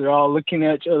windows. They're all looking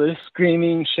at each other,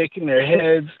 screaming, shaking their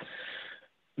heads.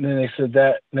 And then they said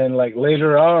that. And then like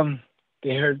later on,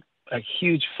 they heard like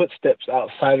huge footsteps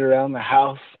outside around the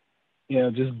house, you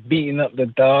know, just beating up the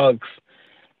dogs.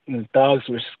 And the dogs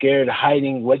were scared,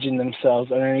 hiding, wedging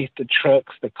themselves underneath the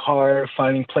trucks, the car,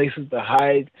 finding places to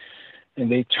hide.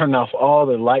 And they turned off all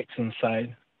the lights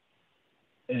inside.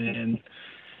 And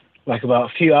like about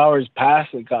a few hours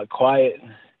passed, it got quiet.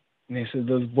 And they said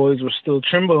those boys were still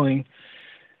trembling,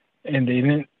 and they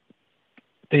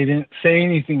didn't say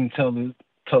anything until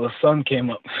the sun came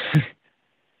up.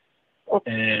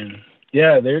 And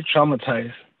yeah, they're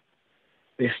traumatized.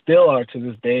 They still are to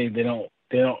this day. They don't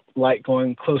don't like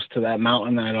going close to that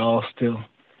mountain at all still.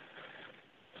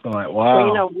 So I'm like,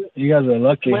 wow, well, you guys are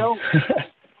lucky.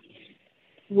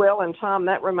 Will and Tom,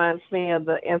 that reminds me of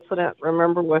the incident,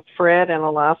 remember, with Fred in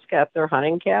Alaska at their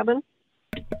hunting cabin?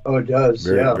 Oh, it does.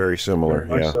 Very similar.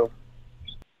 Very much so.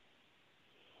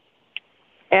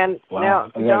 And now,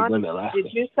 Don,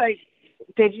 did you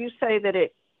say that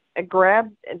it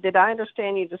grabbed? Did I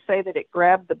understand you to say that it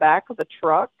grabbed the back of the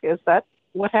truck? Is that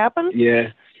what happened?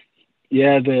 Yeah.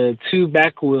 The two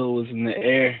back wheel was in the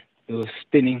air. It was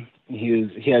spinning. He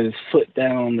had his foot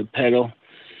down on the pedal.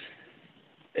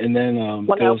 And then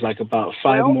there was like about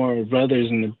five more brothers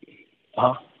in the.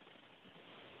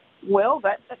 Well,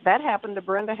 that happened to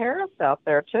Brenda Harris out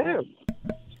there too.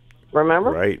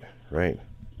 Remember? Right.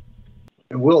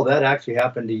 And Will, that actually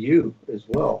happened to you as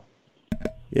well.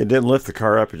 Yeah, it didn't lift the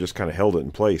car up; it just kind of held it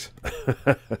in place.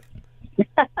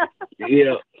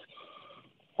 Yeah.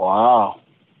 Wow.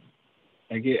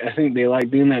 I think they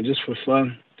like doing that just for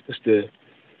fun, just to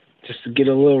get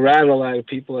a little rattle out of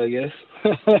people, I guess.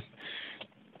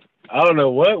 I don't know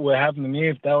what would happen to me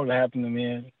if that would happen to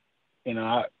me. You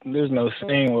know, there's no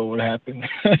saying what would happen.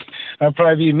 I'd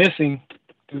probably be missing.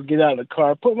 Just get out of the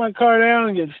car, put my car down,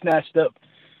 and get snatched up.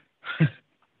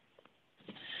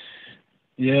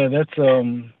 Yeah, there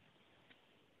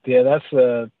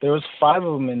was five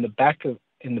of them in the back.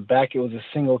 It was a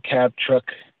single cab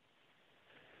truck,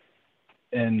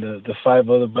 and the five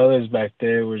other brothers back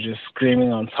there were just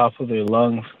screaming on top of their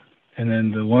lungs. And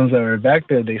then the ones that were back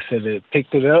there, they said it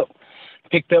picked up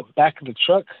back of the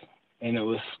truck, and it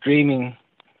was screaming.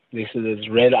 They said it was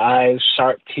red eyes,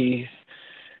 sharp teeth.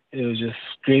 It was just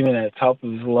screaming at the top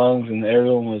of his lungs, and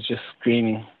everyone was just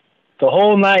screaming. The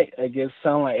whole night, I guess,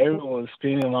 sounded like everyone was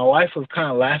screaming. My wife was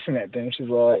kind of laughing at them. She's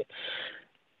like,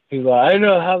 I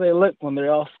know how they look when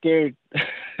they're all scared.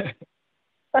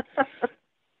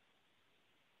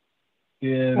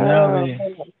 Yeah, now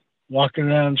they walking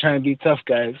around trying to be tough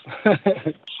guys.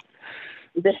 I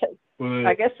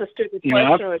guess the stupid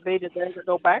question would be, did they ever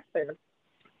go back there?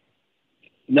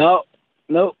 No,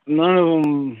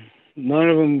 none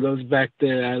of them goes back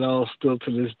there at all still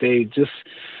to this day. Just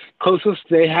closest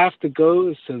they have to go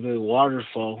is to the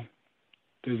waterfall.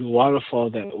 There's a waterfall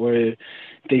where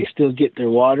they still get their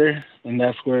water, and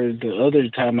that's where the other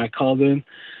time I called in,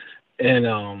 and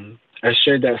I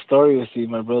shared that story with you,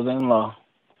 my brother-in-law,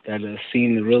 that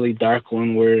seen the really dark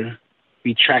one where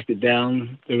we tracked it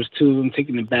down. There was two of them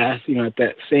taking a bath, at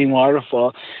that same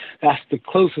waterfall. That's the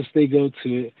closest they go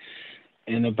to it.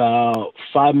 And about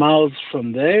 5 miles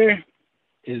from there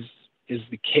is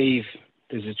the cave.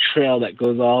 There's a trail that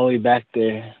goes all the way back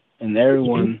there, and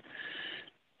everyone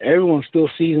still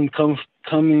sees him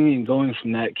coming and going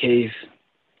from that cave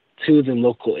to the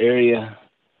local area.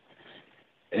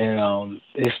 And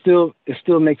it still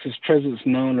makes his presence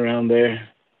known around there.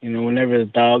 Whenever the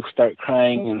dogs start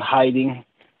crying and hiding,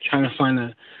 trying to find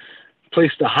a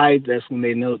place to hide, that's when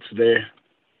they know it's there.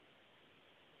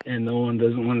 And no one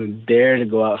doesn't want to dare to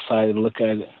go outside and look at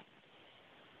it.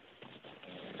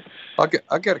 I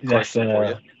got a question for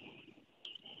you.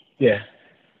 Yeah.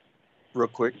 Real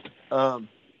quick.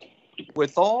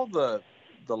 With all the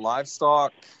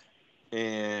livestock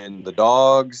and the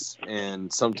dogs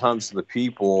and sometimes the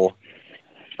people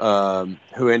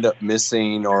who end up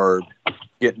missing or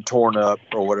getting torn up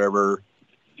or whatever,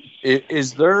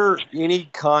 is there any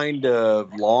kind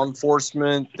of law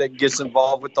enforcement that gets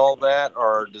involved with all that,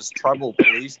 or does tribal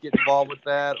police get involved with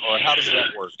that, or how does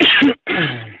that work?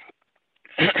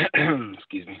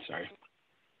 Excuse me, sorry.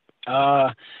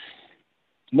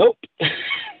 Nope.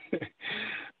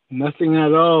 Nothing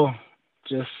at all.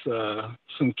 Just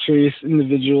some curious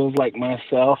individuals like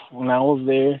myself when I was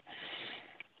there.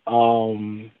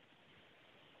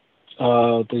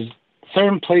 There's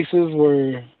certain places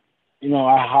where,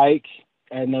 I hike.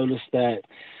 I noticed that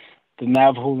the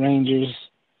Navajo Rangers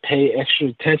pay extra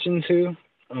attention to.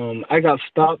 I got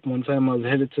stopped one time. I was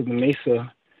headed to the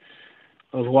mesa.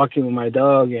 I was walking with my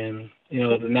dog, and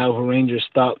the Navajo Ranger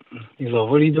stopped. He's like,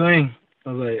 "What are you doing?"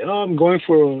 I was like, "Oh, I'm going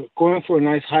for a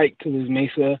nice hike to this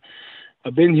mesa.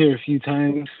 I've been here a few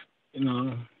times.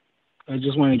 I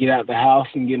just want to get out the house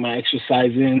and get my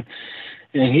exercise in."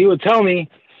 And he would tell me,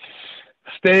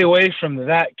 "Stay away from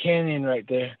that canyon right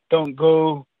there. Don't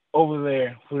go over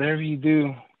there. Whatever you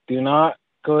do, do not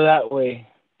go that way."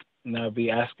 And I'd be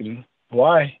asking him,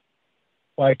 "Why?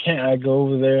 Why can't I go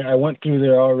over there? I went through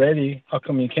there already. How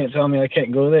come you can't tell me I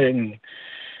can't go there?"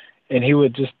 And he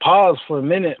would just pause for a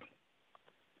minute.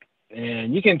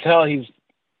 And you can tell he's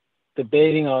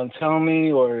debating on telling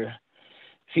me or if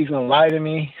he's going to lie to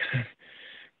me.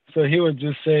 So he would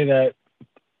just say that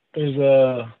there's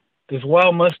there's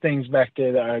wild Mustangs back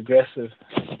there that are aggressive.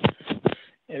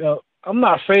 You know, I'm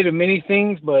not afraid of many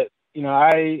things, but you know,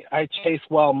 I chase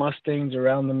wild Mustangs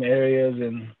around them areas,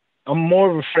 and I'm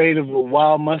more afraid of a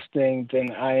wild Mustang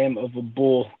than I am of a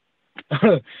bull.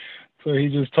 So he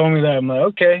just told me that. I'm like,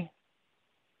 okay,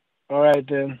 all right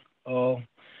then.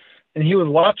 And he would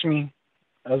watch me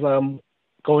as I'm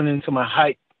going into my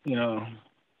hike. You know,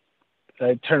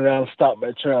 I turn around, stop,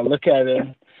 I turn around, look at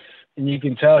him, and you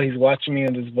can tell he's watching me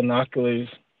with his binoculars.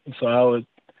 And so I would,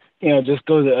 you know, just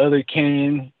go to the other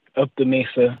canyon up the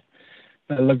mesa.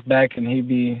 I look back, and he'd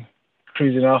be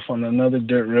cruising off on another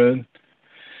dirt road.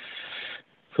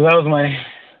 So that was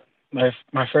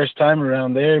my first time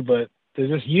around there. But there's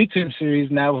this YouTube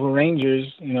series, Navajo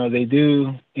Rangers. You know, they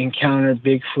do encounter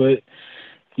Bigfoot,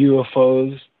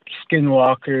 UFOs,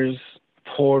 skinwalkers,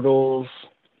 portals,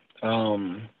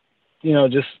 you know,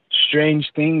 just strange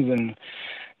things. And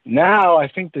now I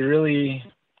think they're really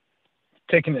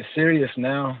taking it serious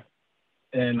now.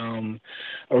 And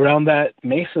around that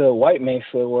mesa, White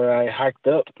Mesa, where I hiked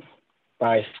up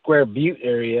by Square Butte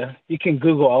area, you can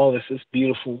Google all this. It's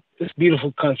beautiful. It's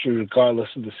beautiful country regardless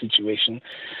of the situation.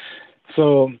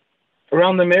 So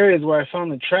around them areas where I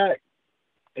found the track,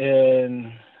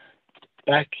 and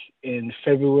back in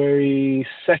February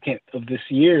 2nd of this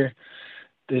year,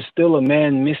 there's still a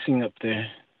man missing up there.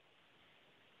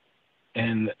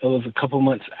 And it was a couple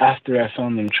months after I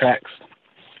found them tracks.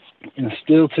 And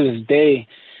still to this day,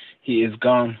 he is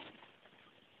gone.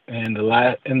 And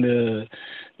the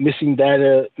missing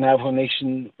data Navajo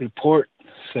Nation report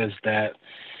says that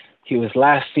he was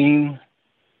last seen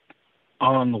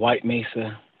on the White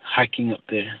Mesa hiking up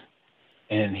there,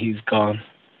 and he's gone.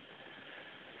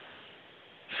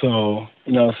 So,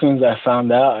 you know, as soon as I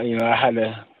found out, you know,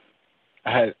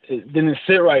 it didn't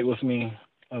sit right with me.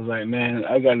 I was like, man,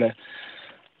 I gotta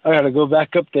go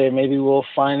back up there. Maybe we'll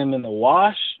find him in the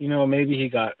wash. You know, maybe he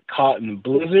got caught in a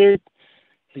blizzard.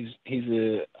 He's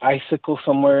a icicle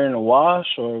somewhere in a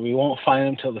wash, or we won't find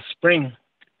him till the spring,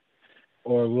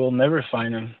 or we'll never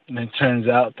find him. And it turns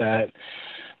out that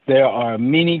there are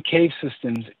many cave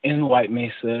systems in White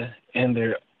Mesa, and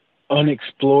they're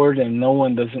unexplored, and no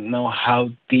one doesn't know how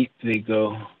deep they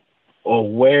go or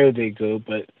where they go.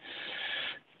 But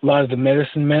a lot of the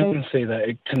medicine men say that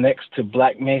it connects to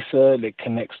Black Mesa, it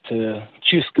connects to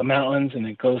Chusca Mountains, and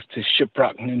it goes to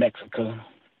Shiprock, New Mexico.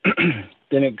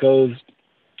 Then it goes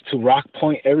to Rock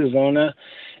Point, Arizona,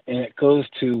 and it goes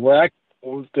to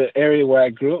the area where I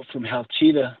grew up from,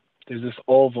 Halchita. There's this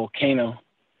old volcano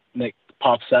that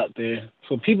pops out there.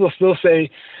 So people still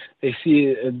say they see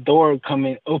a door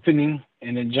opening,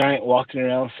 and a giant walking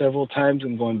around several times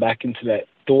and going back into that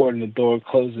door, and the door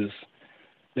closes.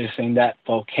 They're saying that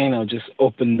volcano just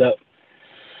opened up.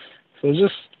 So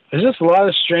there's just a lot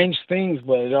of strange things,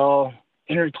 but it all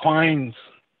intertwines.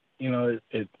 You know,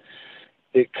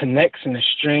 it connects in a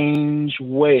strange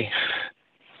way.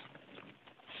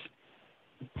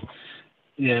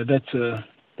 Yeah,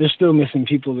 they're still missing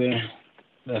people there.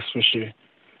 That's for sure.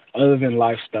 Other than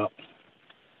livestock.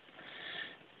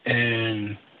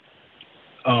 And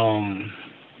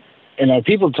our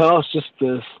people tell us just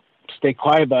to stay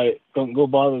quiet about it. Don't go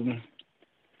bother them.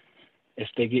 If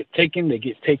they get taken, they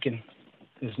get taken.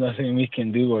 There's nothing we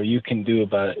can do or you can do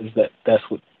about it. That's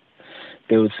what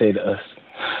they would say to us.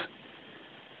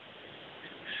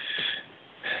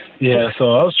 Yeah,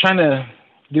 so I was trying to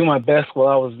do my best while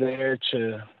I was there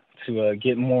to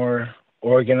get more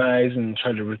organized and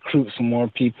try to recruit some more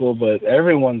people, but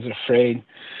everyone's afraid.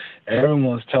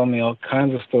 Everyone's telling me all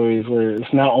kinds of stories where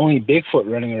it's not only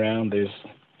Bigfoot running around. There's,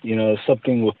 you know,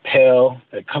 something with pale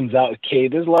that comes out of the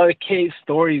cave. There's a lot of cave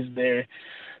stories there.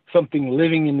 Something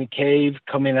living in the cave,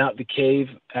 coming out the cave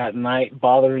at night,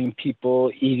 bothering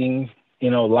people, eating,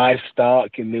 you know,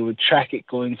 livestock, and they would track it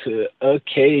going to a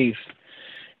cave.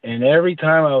 And every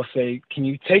time I would say, can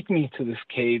you take me to this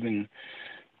cave? And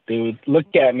they would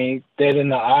look at me dead in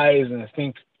the eyes and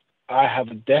think I have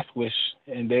a death wish.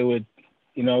 And they would,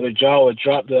 you know, their jaw would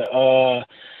drop.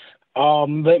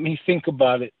 Let me think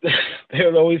about it. They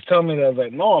would always tell me that. I was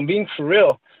like, no, I'm being for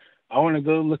real. I want to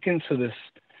go look into this,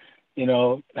 you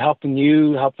know, helping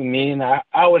you, helping me. And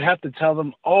I would have to tell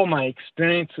them all my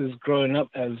experiences growing up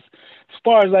as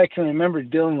far as I can remember,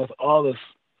 dealing with all this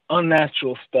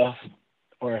unnatural stuff.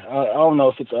 Or I don't know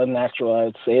if it's unnatural, I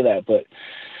would say that, but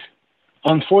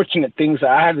unfortunate things that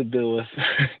I had to deal with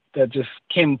that just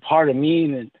came part of me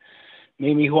and it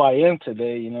made me who I am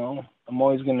today, you know. I'm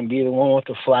always going to be the one with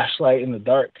the flashlight in the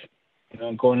dark, you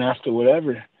know, going after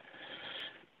whatever.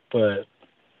 But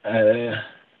it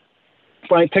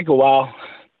might take a while.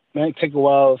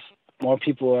 If more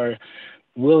people are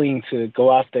willing to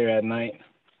go out there at night.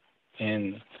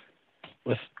 and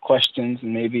with questions,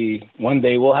 and maybe one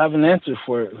day we'll have an answer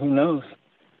for it. Who knows?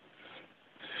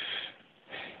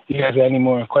 You guys got any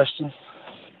more questions?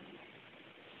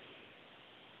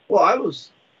 Well,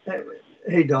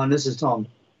 hey, Don, this is Tom.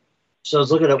 So I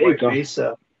was looking at White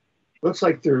Mesa. Looks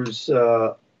like there's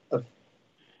a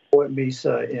White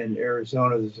Mesa in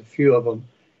Arizona. There's a few of them.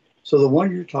 So the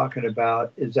one you're talking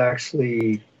about is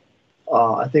actually,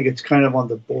 I think it's kind of on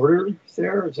the border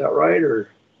there. Is that right? Or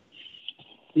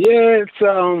yeah,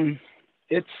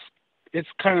 it's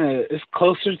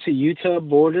closer to Utah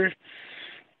border.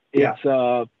 It's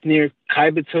near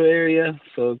Kaibito area,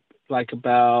 so like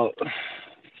about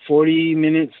 30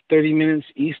 minutes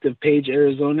east of Page,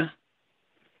 Arizona.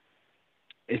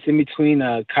 It's in between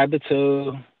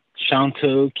Kaibito,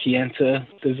 Shanto, Kayenta.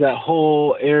 There's that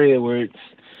whole area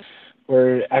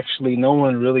where actually no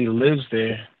one really lives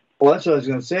there. Well, that's what I was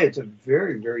going to say. It's a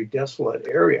very, very desolate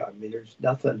area. I mean, there's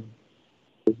nothing,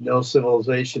 no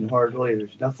civilization hardly.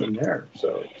 There's nothing there.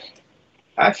 So it's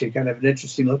actually kind of an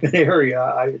interesting looking area.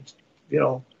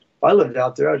 If I lived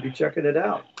out there, I'd be checking it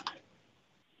out.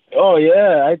 Oh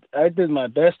yeah, I did my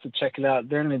best to check it out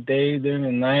during the day, during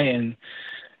the night, and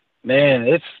man,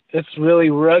 it's really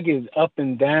rugged, up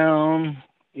and down.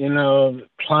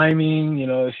 Climbing.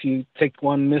 If you take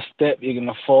one misstep, you're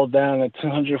gonna fall down a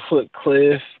 200-foot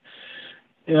cliff.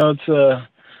 It'll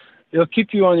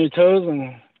keep you on your toes,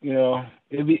 and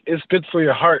it's good for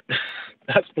your heart.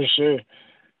 That's for sure.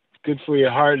 It's good for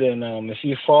your heart, and if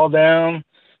you fall down,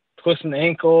 twist an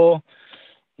ankle,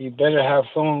 you better have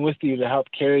someone with you to help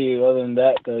carry you. Other than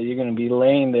that, though, you're gonna be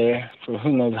laying there for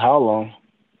who knows how long.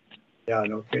 Yeah,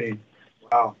 no kidding.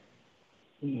 Wow.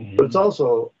 Mm-hmm. But it's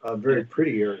also a very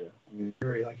pretty area. I mean,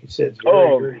 very, like you said, it's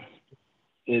very.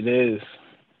 It is.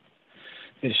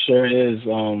 It sure is.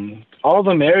 All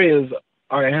them areas,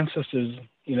 our ancestors,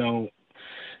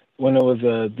 when it was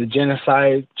the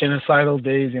genocidal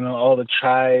days, all the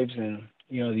tribes and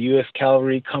the U.S.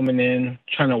 cavalry coming in,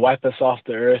 trying to wipe us off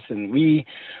the earth, and we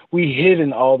hid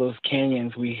in all those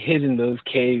canyons, we hid in those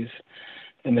caves,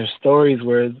 and there's stories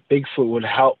where Bigfoot would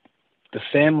help the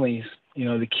families,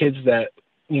 the kids that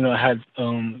had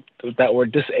that were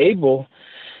disabled.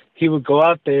 He would go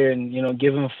out there and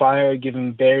give them fire, give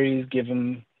them berries, give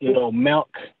them milk.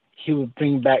 He would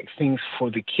bring back things for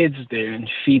the kids there and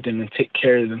feed them and take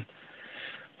care of them.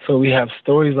 So we have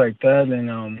stories like that.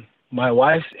 And my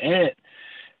wife's aunt,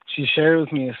 she shared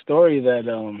with me a story that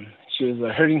she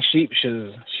was herding sheep.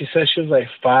 She said she was like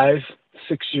 5-6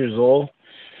 years old.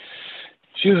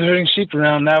 She was herding sheep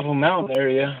around Navajo Mountain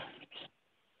area,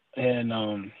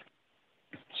 and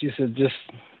she said just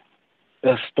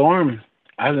a storm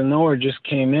out of nowhere just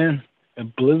came in, a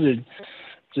blizzard.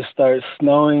 Just started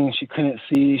snowing. She couldn't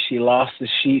see. She lost the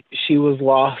sheep. She was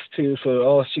lost too. So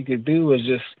all she could do was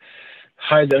just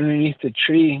hide underneath the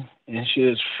tree, and she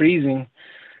was freezing.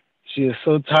 She was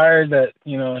so tired that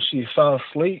she fell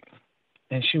asleep,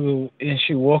 and she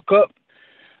woke up,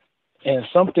 and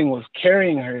something was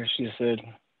carrying her. She said,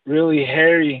 really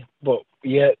hairy, but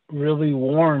yet really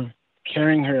warm,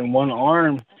 carrying her in one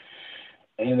arm.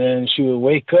 And then she would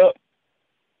wake up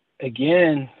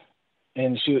again,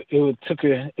 and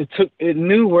it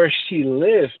knew where she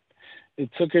lived.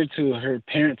 It took her to her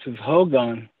parents'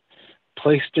 hogan,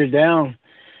 placed her down,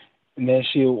 and then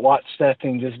she watched that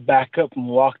thing just back up and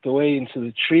walked away into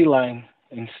the tree line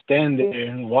and stand there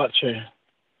and watch her.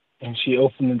 And she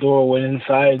opened the door, went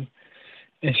inside,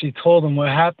 and she told them what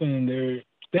happened. And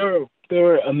they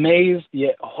were amazed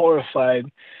yet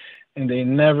horrified, and they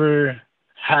never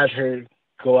had her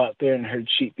go out there and herd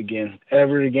sheep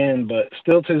ever again. But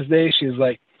still to this day, she's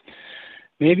like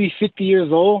maybe 50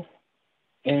 years old,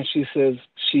 and she says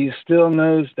she still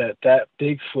knows that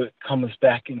Bigfoot comes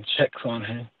back and checks on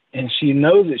her, and she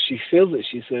knows it, she feels it,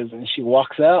 she says, and she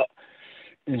walks out,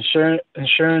 and sure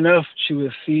enough, she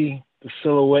would see the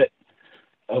silhouette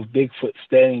of Bigfoot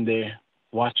standing there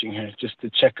watching her just to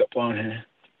check up on her,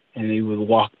 and he would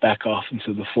walk back off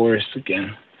into the forest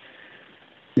again.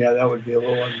 Yeah, that would be a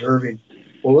little unnerving.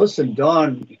 Well, listen,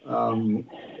 Don,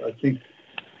 I think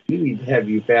we need to have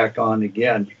you back on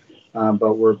again,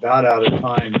 but we're about out of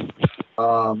time.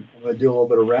 I'm going to do a little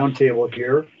bit of roundtable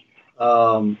here.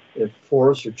 If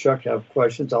Forrest or Chuck have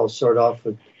questions, I'll start off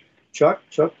with Chuck.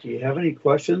 Chuck, do you have any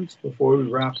questions before we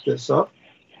wrap this up?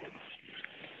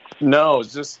 No,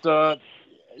 it's just,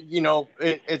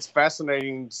 it's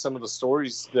fascinating, some of the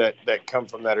stories that come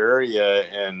from that area,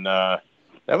 and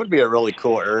that would be a really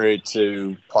cool area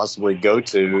to possibly go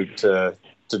to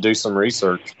do some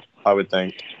research, I would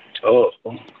think.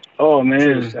 Oh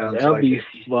man, that'll be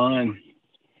fun.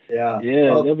 Yeah.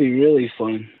 Yeah, that'll be really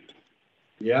fun.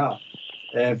 Yeah.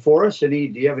 And Forrest, do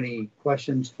you have any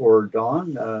questions for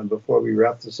Dawn before we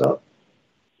wrap this up?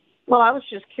 Well, I was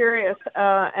just curious,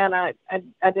 and I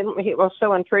didn't. He was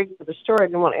so intrigued with the story. I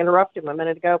didn't want to interrupt him a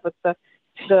minute ago. But the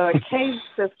cave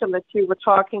system that you were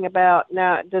talking about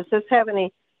now, does this have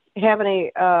any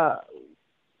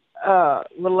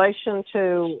relation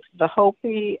to the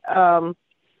Hopi?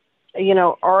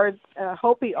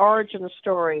 Hopi origin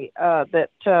story that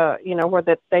where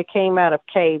that they came out of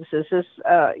caves. Is this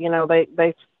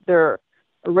their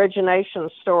origination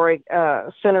story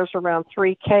centers around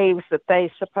 3 caves that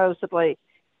they supposedly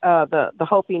the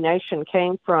Hopi Nation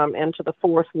came from into the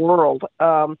fourth world?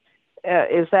 Are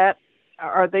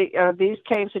these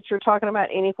caves that you're talking about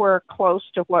anywhere close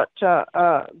to what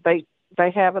they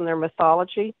have in their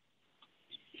mythology?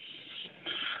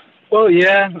 Well,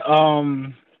 yeah.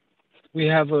 We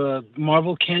have a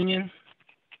Marble Canyon.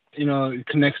 It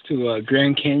connects to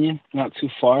Grand Canyon, not too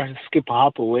far. Skip a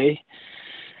hop away.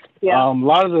 Yeah. A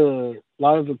lot of the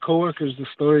coworkers, the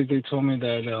stories they told me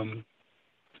that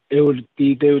they would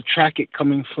track it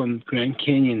coming from Grand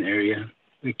Canyon area,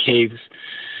 the caves.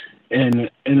 And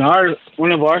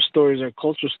one of our stories, our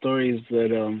cultural stories,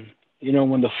 that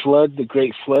when the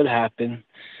Great Flood happened,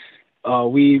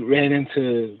 we ran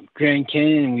into Grand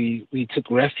Canyon and we took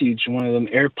refuge in one of them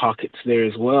air pockets there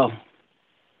as well.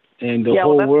 And the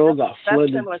whole world got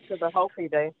flooded. That's similar to the Hopi.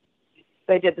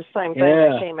 They did the same thing.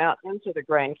 Yeah. They came out into the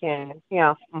Grand Canyon.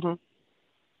 Yeah. Mm-hmm.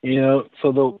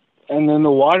 And then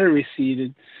the water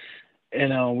receded,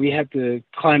 and we had to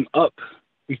climb up.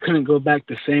 We couldn't go back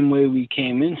the same way we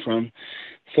came in from,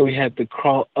 so we had to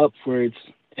crawl upwards,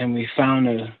 and we found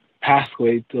a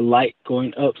pathway, the light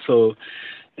going up. So,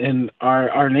 and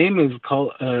our name is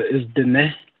called is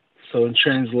Dene. So in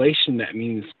translation, that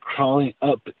means crawling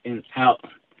up and out.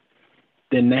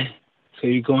 Dene. So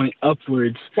you're going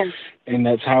upwards, and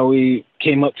that's how we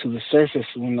came up to the surface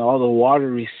when all the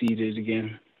water receded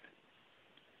again.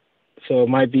 So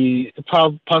it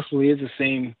possibly is the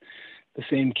same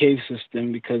cave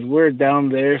system, because we're down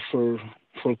there for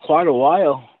quite a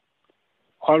while.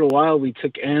 We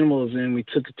took animals in. We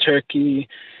took a turkey.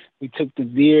 We took the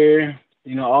deer.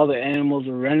 All the animals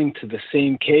were running to the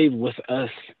same cave with us.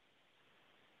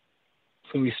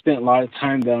 So we spent a lot of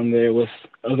time down there with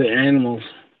other animals.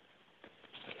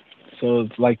 So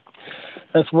it's like,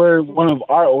 that's where one of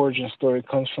our origin story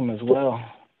comes from as well,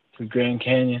 the Grand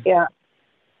Canyon. Yeah.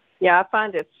 Yeah, I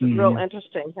find it's real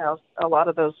interesting how a lot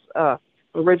of those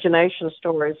origination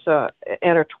stories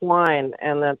intertwine,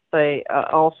 and that they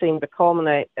all seem to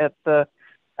culminate at the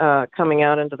coming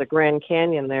out into the Grand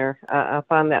Canyon there. I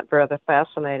find that rather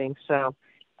fascinating. So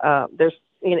there's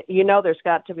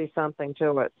got to be something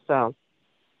to it. So.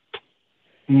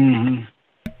 Mm-hmm.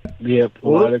 Yep, a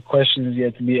lot of questions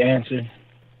yet to be answered.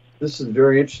 This is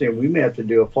very interesting. We may have to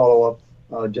do a follow-up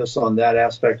just on that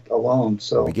aspect alone.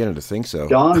 So I'm beginning to think so.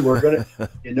 Don, we're gonna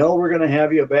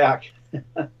have you back.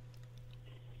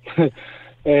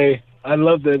 Hey, I'd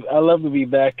love to be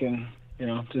back and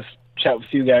just chat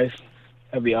with you guys.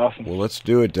 That'd be awesome. Well, let's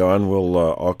do it, Don.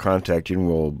 I'll contact you and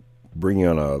we'll bring you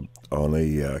on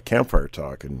a campfire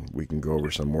talk, and we can go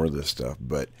over some more of this stuff.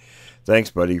 But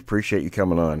thanks, buddy. Appreciate you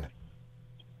coming on.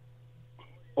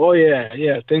 Oh,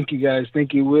 yeah. Thank you, guys.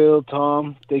 Thank you, Will,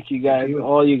 Tom. Thank you, guys,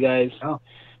 all you guys. Oh.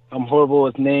 I'm horrible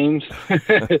with names.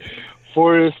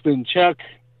 Forrest and Chuck.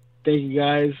 Thank you,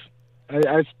 guys.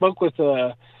 I spoke with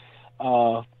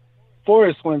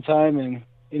Forrest one time, and,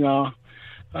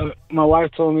 my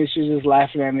wife told me she was just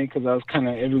laughing at me because I was kind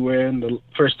of everywhere. And the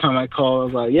first time I called, I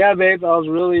was like, yeah, babe, I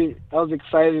was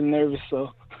excited and nervous,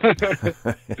 so.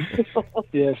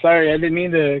 Yeah, sorry, I didn't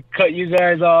mean to cut you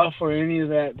guys off or any of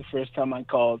that the first time I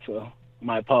called, so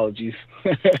my apologies.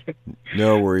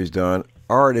 No worries, Don.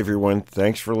 All right, everyone,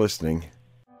 thanks for listening.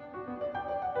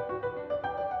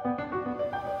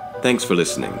 Thanks for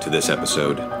listening to this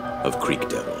episode of Creek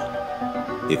Devil.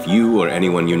 If you or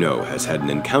anyone you know has had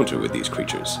an encounter with these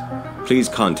creatures, please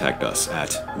contact us at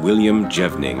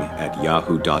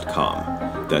williamjevning@yahoo.com.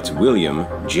 That's William,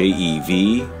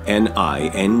 Jevning,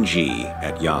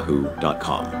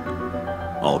 @yahoo.com.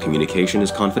 All communication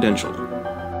is confidential.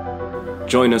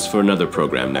 Join us for another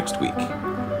program next week.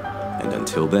 And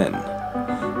until then,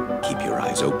 keep your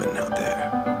eyes open out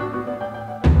there.